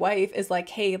book, his wife is like,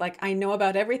 hey, like, I know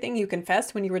about everything you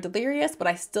confessed when you were delirious, but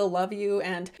I still love you.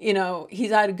 And, you know,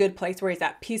 he's at a good place where he's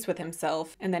at peace with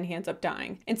himself, and then he ends up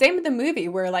dying. And same with the movie,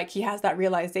 where like he has that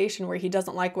realization where he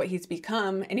doesn't like what he's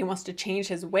become and he wants to change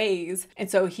his ways. And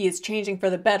so he is changing for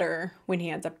the better when he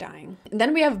ends up dying. And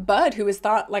then we have Bud, who is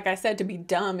thought, like I said, to be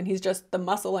dumb, and he's just the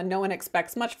muscle and no one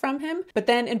expects much from him. But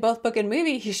then in both book and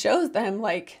movie, he shows them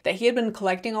like that he had been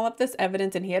collecting all of this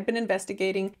evidence and he had been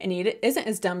investigating, and he isn't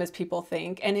as dumb as people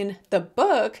think. And in the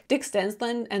book, Dick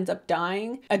Stensland ends up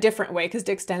dying a different way, because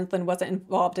Dick Stensland wasn't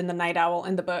involved in the Night Owl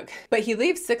in the book. But he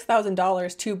leaves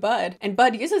 $6,000 to Bud, and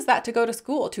Bud uses that to go to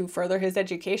school to further his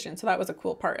education. So that was a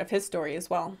cool part of his story as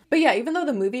well. But yeah, even though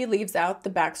the movie leaves out the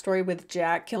backstory with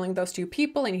Jack killing those two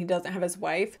people and he doesn't have his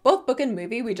wife, both book and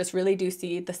movie, we just really do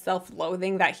see the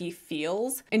self-loathing that he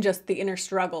feels and just the inner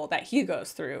struggle that he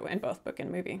goes through in both book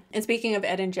and movie. And speaking of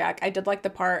Ed and Jack, I did like the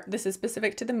part, this is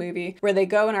specific to the movie, where they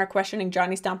go and are questioning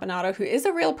Johnny Stompanato, who is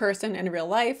a real person in real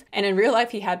life. And in real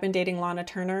life, he had been dating Lana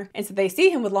Turner. And so they see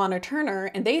him with Lana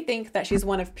Turner and they think that she's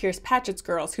one of Pierce Patchett's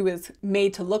girls who is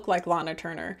made to look like Lana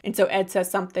Turner. And so Ed says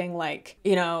something like,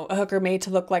 you know, a hooker made to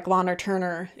look like Lana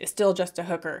Turner is still just a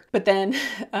hooker. But then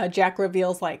Jack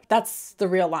reveals like, that's the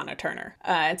real Lana Turner.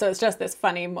 And so it's just this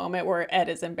funny moment where Ed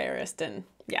is embarrassed. And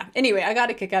yeah, anyway, I got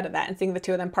a kick out of that and seeing the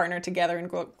two of them partner together and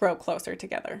grow closer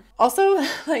together. Also,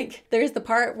 like, there's the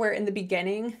part where in the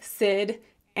beginning, Sid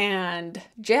and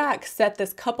Jack set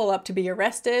this couple up to be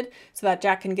arrested so that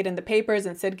Jack can get in the papers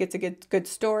and Sid gets a good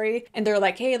story. And they're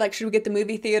like, hey, like, should we get the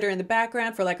movie theater in the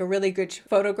background for like a really good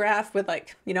photograph with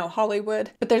like, you know,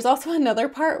 Hollywood? But there's also another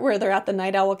part where they're at the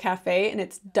Night Owl Cafe and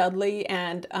it's Dudley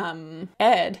and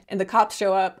Ed, and the cops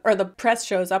show up, or the press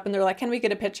shows up, and they're like, can we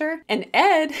get a picture? And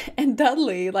Ed and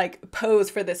Dudley like pose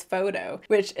for this photo,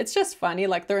 which it's just funny.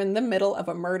 Like, they're in the middle of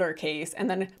a murder case and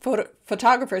then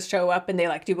photographers show up and they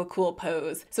like do a cool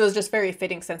pose. So it's just very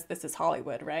fitting since this is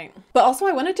Hollywood, right? But also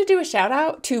I wanted to do a shout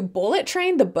out to Bullet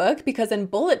Train, the book, because in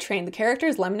Bullet Train, the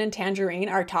characters Lemon and Tangerine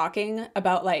are talking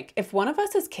about like, if one of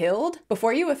us is killed,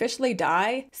 before you officially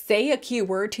die, say a key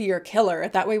word to your killer.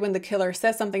 That way when the killer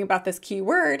says something about this key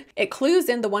word, it clues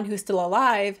in the one who's still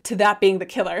alive to that being the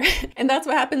killer. And that's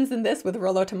what happens in this with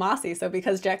Rollo Tomasi. So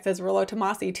because Jack says Rollo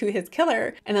Tomasi to his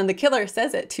killer, and then the killer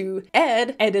says it to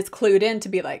Ed, Ed is clued in to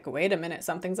be like, wait a minute,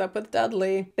 something's up with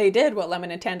Dudley. They did what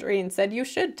Lemon and Tangerine said you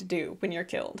should do when you're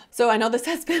killed. So I know this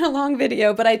has been a long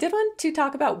video, but I did want to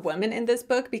talk about women in this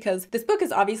book because this book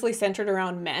is obviously centered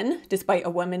around men, despite a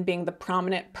woman being the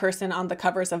prominent person on the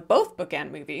covers of both book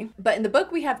and movie. But in the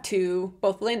book, we have two,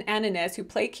 both Lynn and Inez, who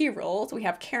play key roles. We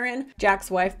have Karen, Jack's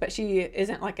wife, but she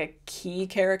isn't like a key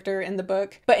character in the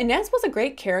book. But Inez was a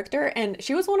great character and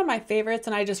she was one of my favorites,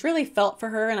 and I just really felt for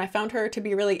her and I found her to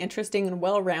be really interesting and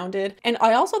well-rounded. And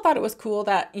I also thought it was cool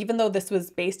that even though this was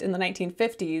based in the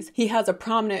 1950s, he has a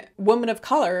prominent woman of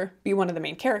color be one of the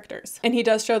main characters. And he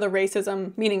does show the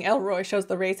racism, meaning Ellroy shows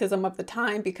the racism of the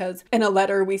time, because in a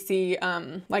letter we see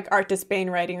like Art Despain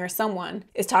writing, or someone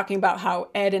is talking about how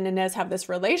Ed and Inez have this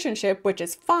relationship, which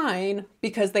is fine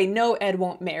because they know Ed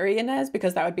won't marry Inez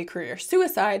because that would be career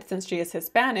suicide since she is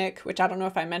Hispanic, which I don't know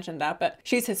if I mentioned that, but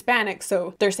she's Hispanic.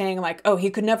 So they're saying like, oh,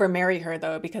 he could never marry her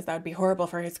though because that would be horrible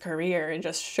for his career, and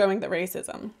just showing the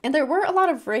racism. And there were a lot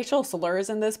of racial slurs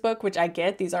in this book, which I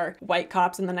get. These are white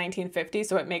cops in the 1950s,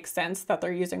 so it makes sense that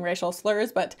they're using racial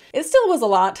slurs, but it still was a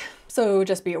lot. So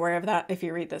just be aware of that if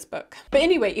you read this book. But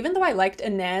anyway, even though I liked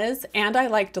Inez and I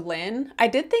liked Lynn, I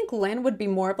did think Lynn would be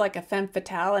more of like a femme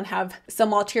fatale and have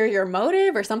some ulterior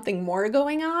motive or something more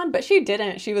going on, but she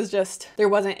didn't. She was just, there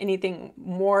wasn't anything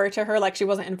more to her. Like, she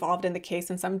wasn't involved in the case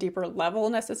in some deeper level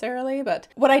necessarily. But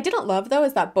what I didn't love though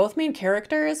is that both main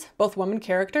characters, both women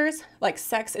characters, like,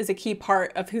 sex is a key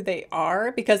part of who they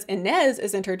are, because Inez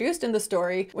is introduced in the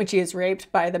story when she is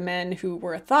raped by the men who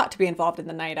were thought to be involved in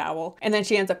the Night Owl, and then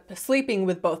she ends up sleeping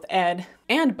with both Ed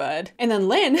and Bud. And then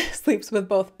Lynn sleeps with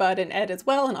both Bud and Ed as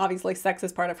well, and obviously sex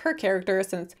is part of her character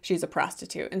since she's a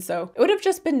prostitute. And so it would have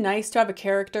just been nice to have a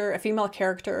character, a female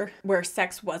character, where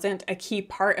sex wasn't a key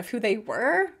part of who they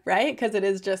were, right? Because it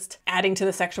is just adding to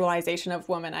the sexualization of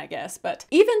women, I guess. But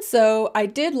even so, I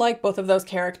did like both of those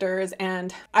characters,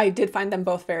 and I did find them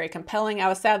both very compelling. I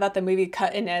was sad that the movie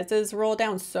cut Inez's role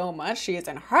down so much. She is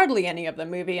in hardly any of the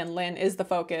movie, and Lynn is the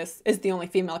focus, is the only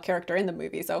female character in the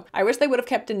movie. So I wish they would have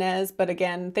kept Inez, but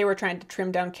again, they were trying to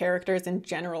trim down characters in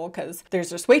general because there's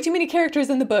just way too many characters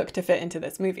in the book to fit into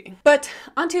this movie. But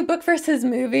onto book versus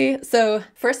movie. So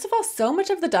first of all, so much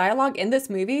of the dialogue in this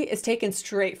movie is taken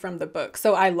straight from the book.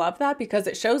 So I love that because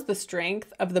it shows the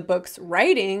strength of the book's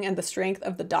writing and the strength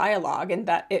of the dialogue, and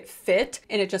that it fit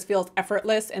and it just feels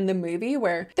effortless in the movie,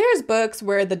 where there's books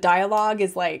where the dialogue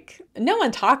is like, no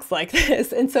one talks like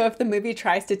this. And so if the movie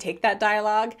tries to take that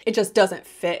dialogue, it just doesn't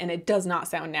fit and it does not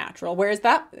sound natural. Whereas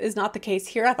that is not the case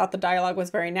here. I thought the dialogue was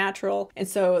very natural. And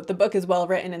so the book is well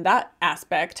written in that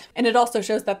aspect. And it also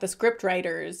shows that the script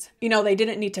writers, you know, they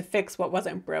didn't need to fix what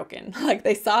wasn't broken. Like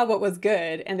they saw what was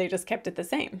good and they just kept it the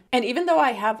same. And even though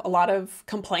I have a lot of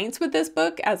complaints with this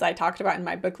book, as I talked about in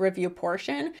my book review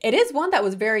portion, it is one that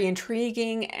was very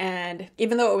intriguing. And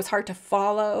even though it was hard to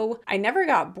follow, I never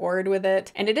got bored with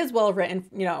it. And it is well written,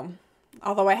 you know,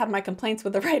 although I have my complaints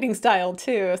with the writing style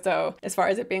too. So as far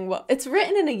as it being, well, it's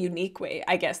written in a unique way,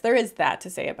 I guess. There is that to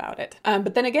say about it.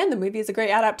 But then again, the movie is a great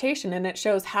adaptation and it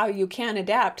shows how you can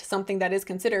adapt something that is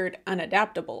considered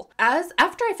unadaptable.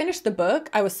 After I finished the book,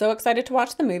 I was so excited to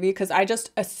watch the movie because I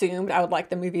just assumed I would like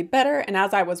the movie better. And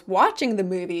as I was watching the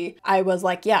movie, I was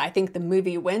like, yeah, I think the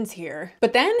movie wins here.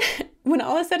 But then when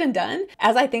all is said and done,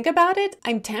 as I think about it,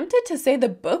 I'm tempted to say the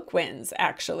book wins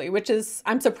actually, which is,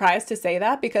 I'm surprised to say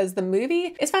that because the movie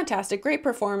is fantastic, great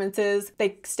performances.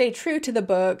 They stay true to the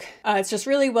book. It's just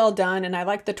really well done. And I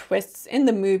like the twists in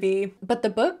the movie, but the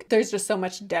book, there's just so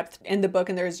much depth in the book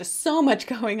and there's just so much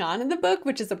going on in the book,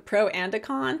 which is a pro and a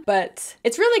con, but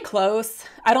it's really close.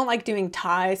 I don't like doing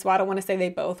ties, so I don't want to say they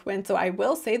both win. So I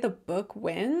will say the book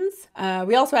wins.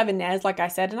 We also have Inez, like I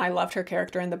said, and I loved her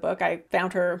character in the book. I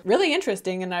found her really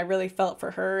interesting and I really felt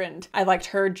for her and I liked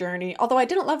her journey. Although I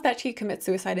didn't love that she commits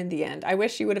suicide in the end. I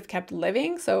wish she would have kept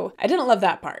living. So I didn't love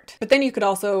that part. But then you could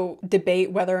also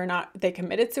debate whether or not they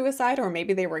committed suicide or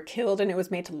maybe they were killed and it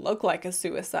was made to look like a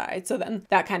suicide. So then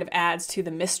that kind of adds to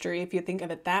the mystery if you think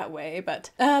of it that way.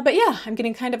 But yeah, I'm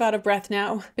getting kind of out of breath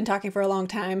now. Been talking for a long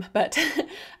time, but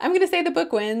I'm gonna say the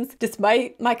book wins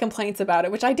despite my complaints about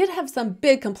it, which I did have some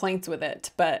big complaints with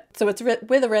it. But so it's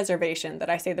with a reservation that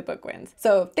I say the book wins.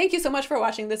 So thank you so much for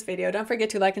watching this video. Don't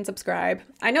forget to like and subscribe.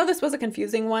 I know this was a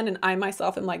confusing one and I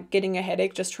myself am like getting a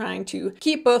headache just trying to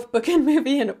keep both book and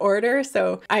movie in order.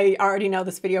 So I already know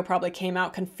this video probably came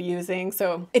out confusing.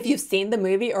 So if you've seen the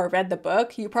movie or read the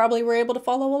book, you probably were able to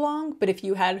follow along. But if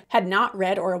you had not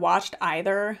read or watched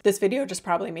either, this video just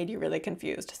probably made you really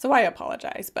confused. So I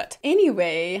apologize. But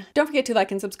anyway, don't forget to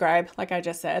like and subscribe, like I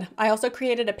just said. I also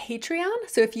created a Patreon.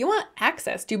 So if you want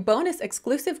access to bonus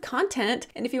exclusive content,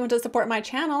 and if you want to support my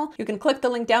channel, you can click the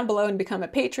link down below and become a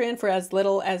patron for as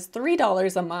little as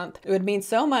 $3 a month. It would mean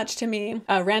so much to me.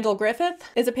 Randall Griffith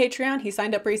is a Patreon. He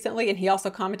signed up recently and he also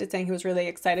commented saying he was really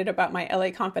excited about my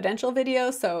LA Confidential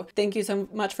video. So thank you so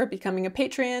much for becoming a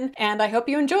patron. And I hope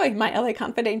you enjoy my LA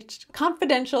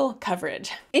Confidential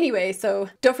coverage. Anyway, so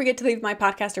don't forget to leave my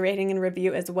podcast a rating and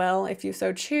review as well if you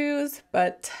so choose.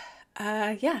 But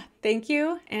yeah, thank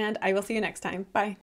you. And I will see you next time. Bye.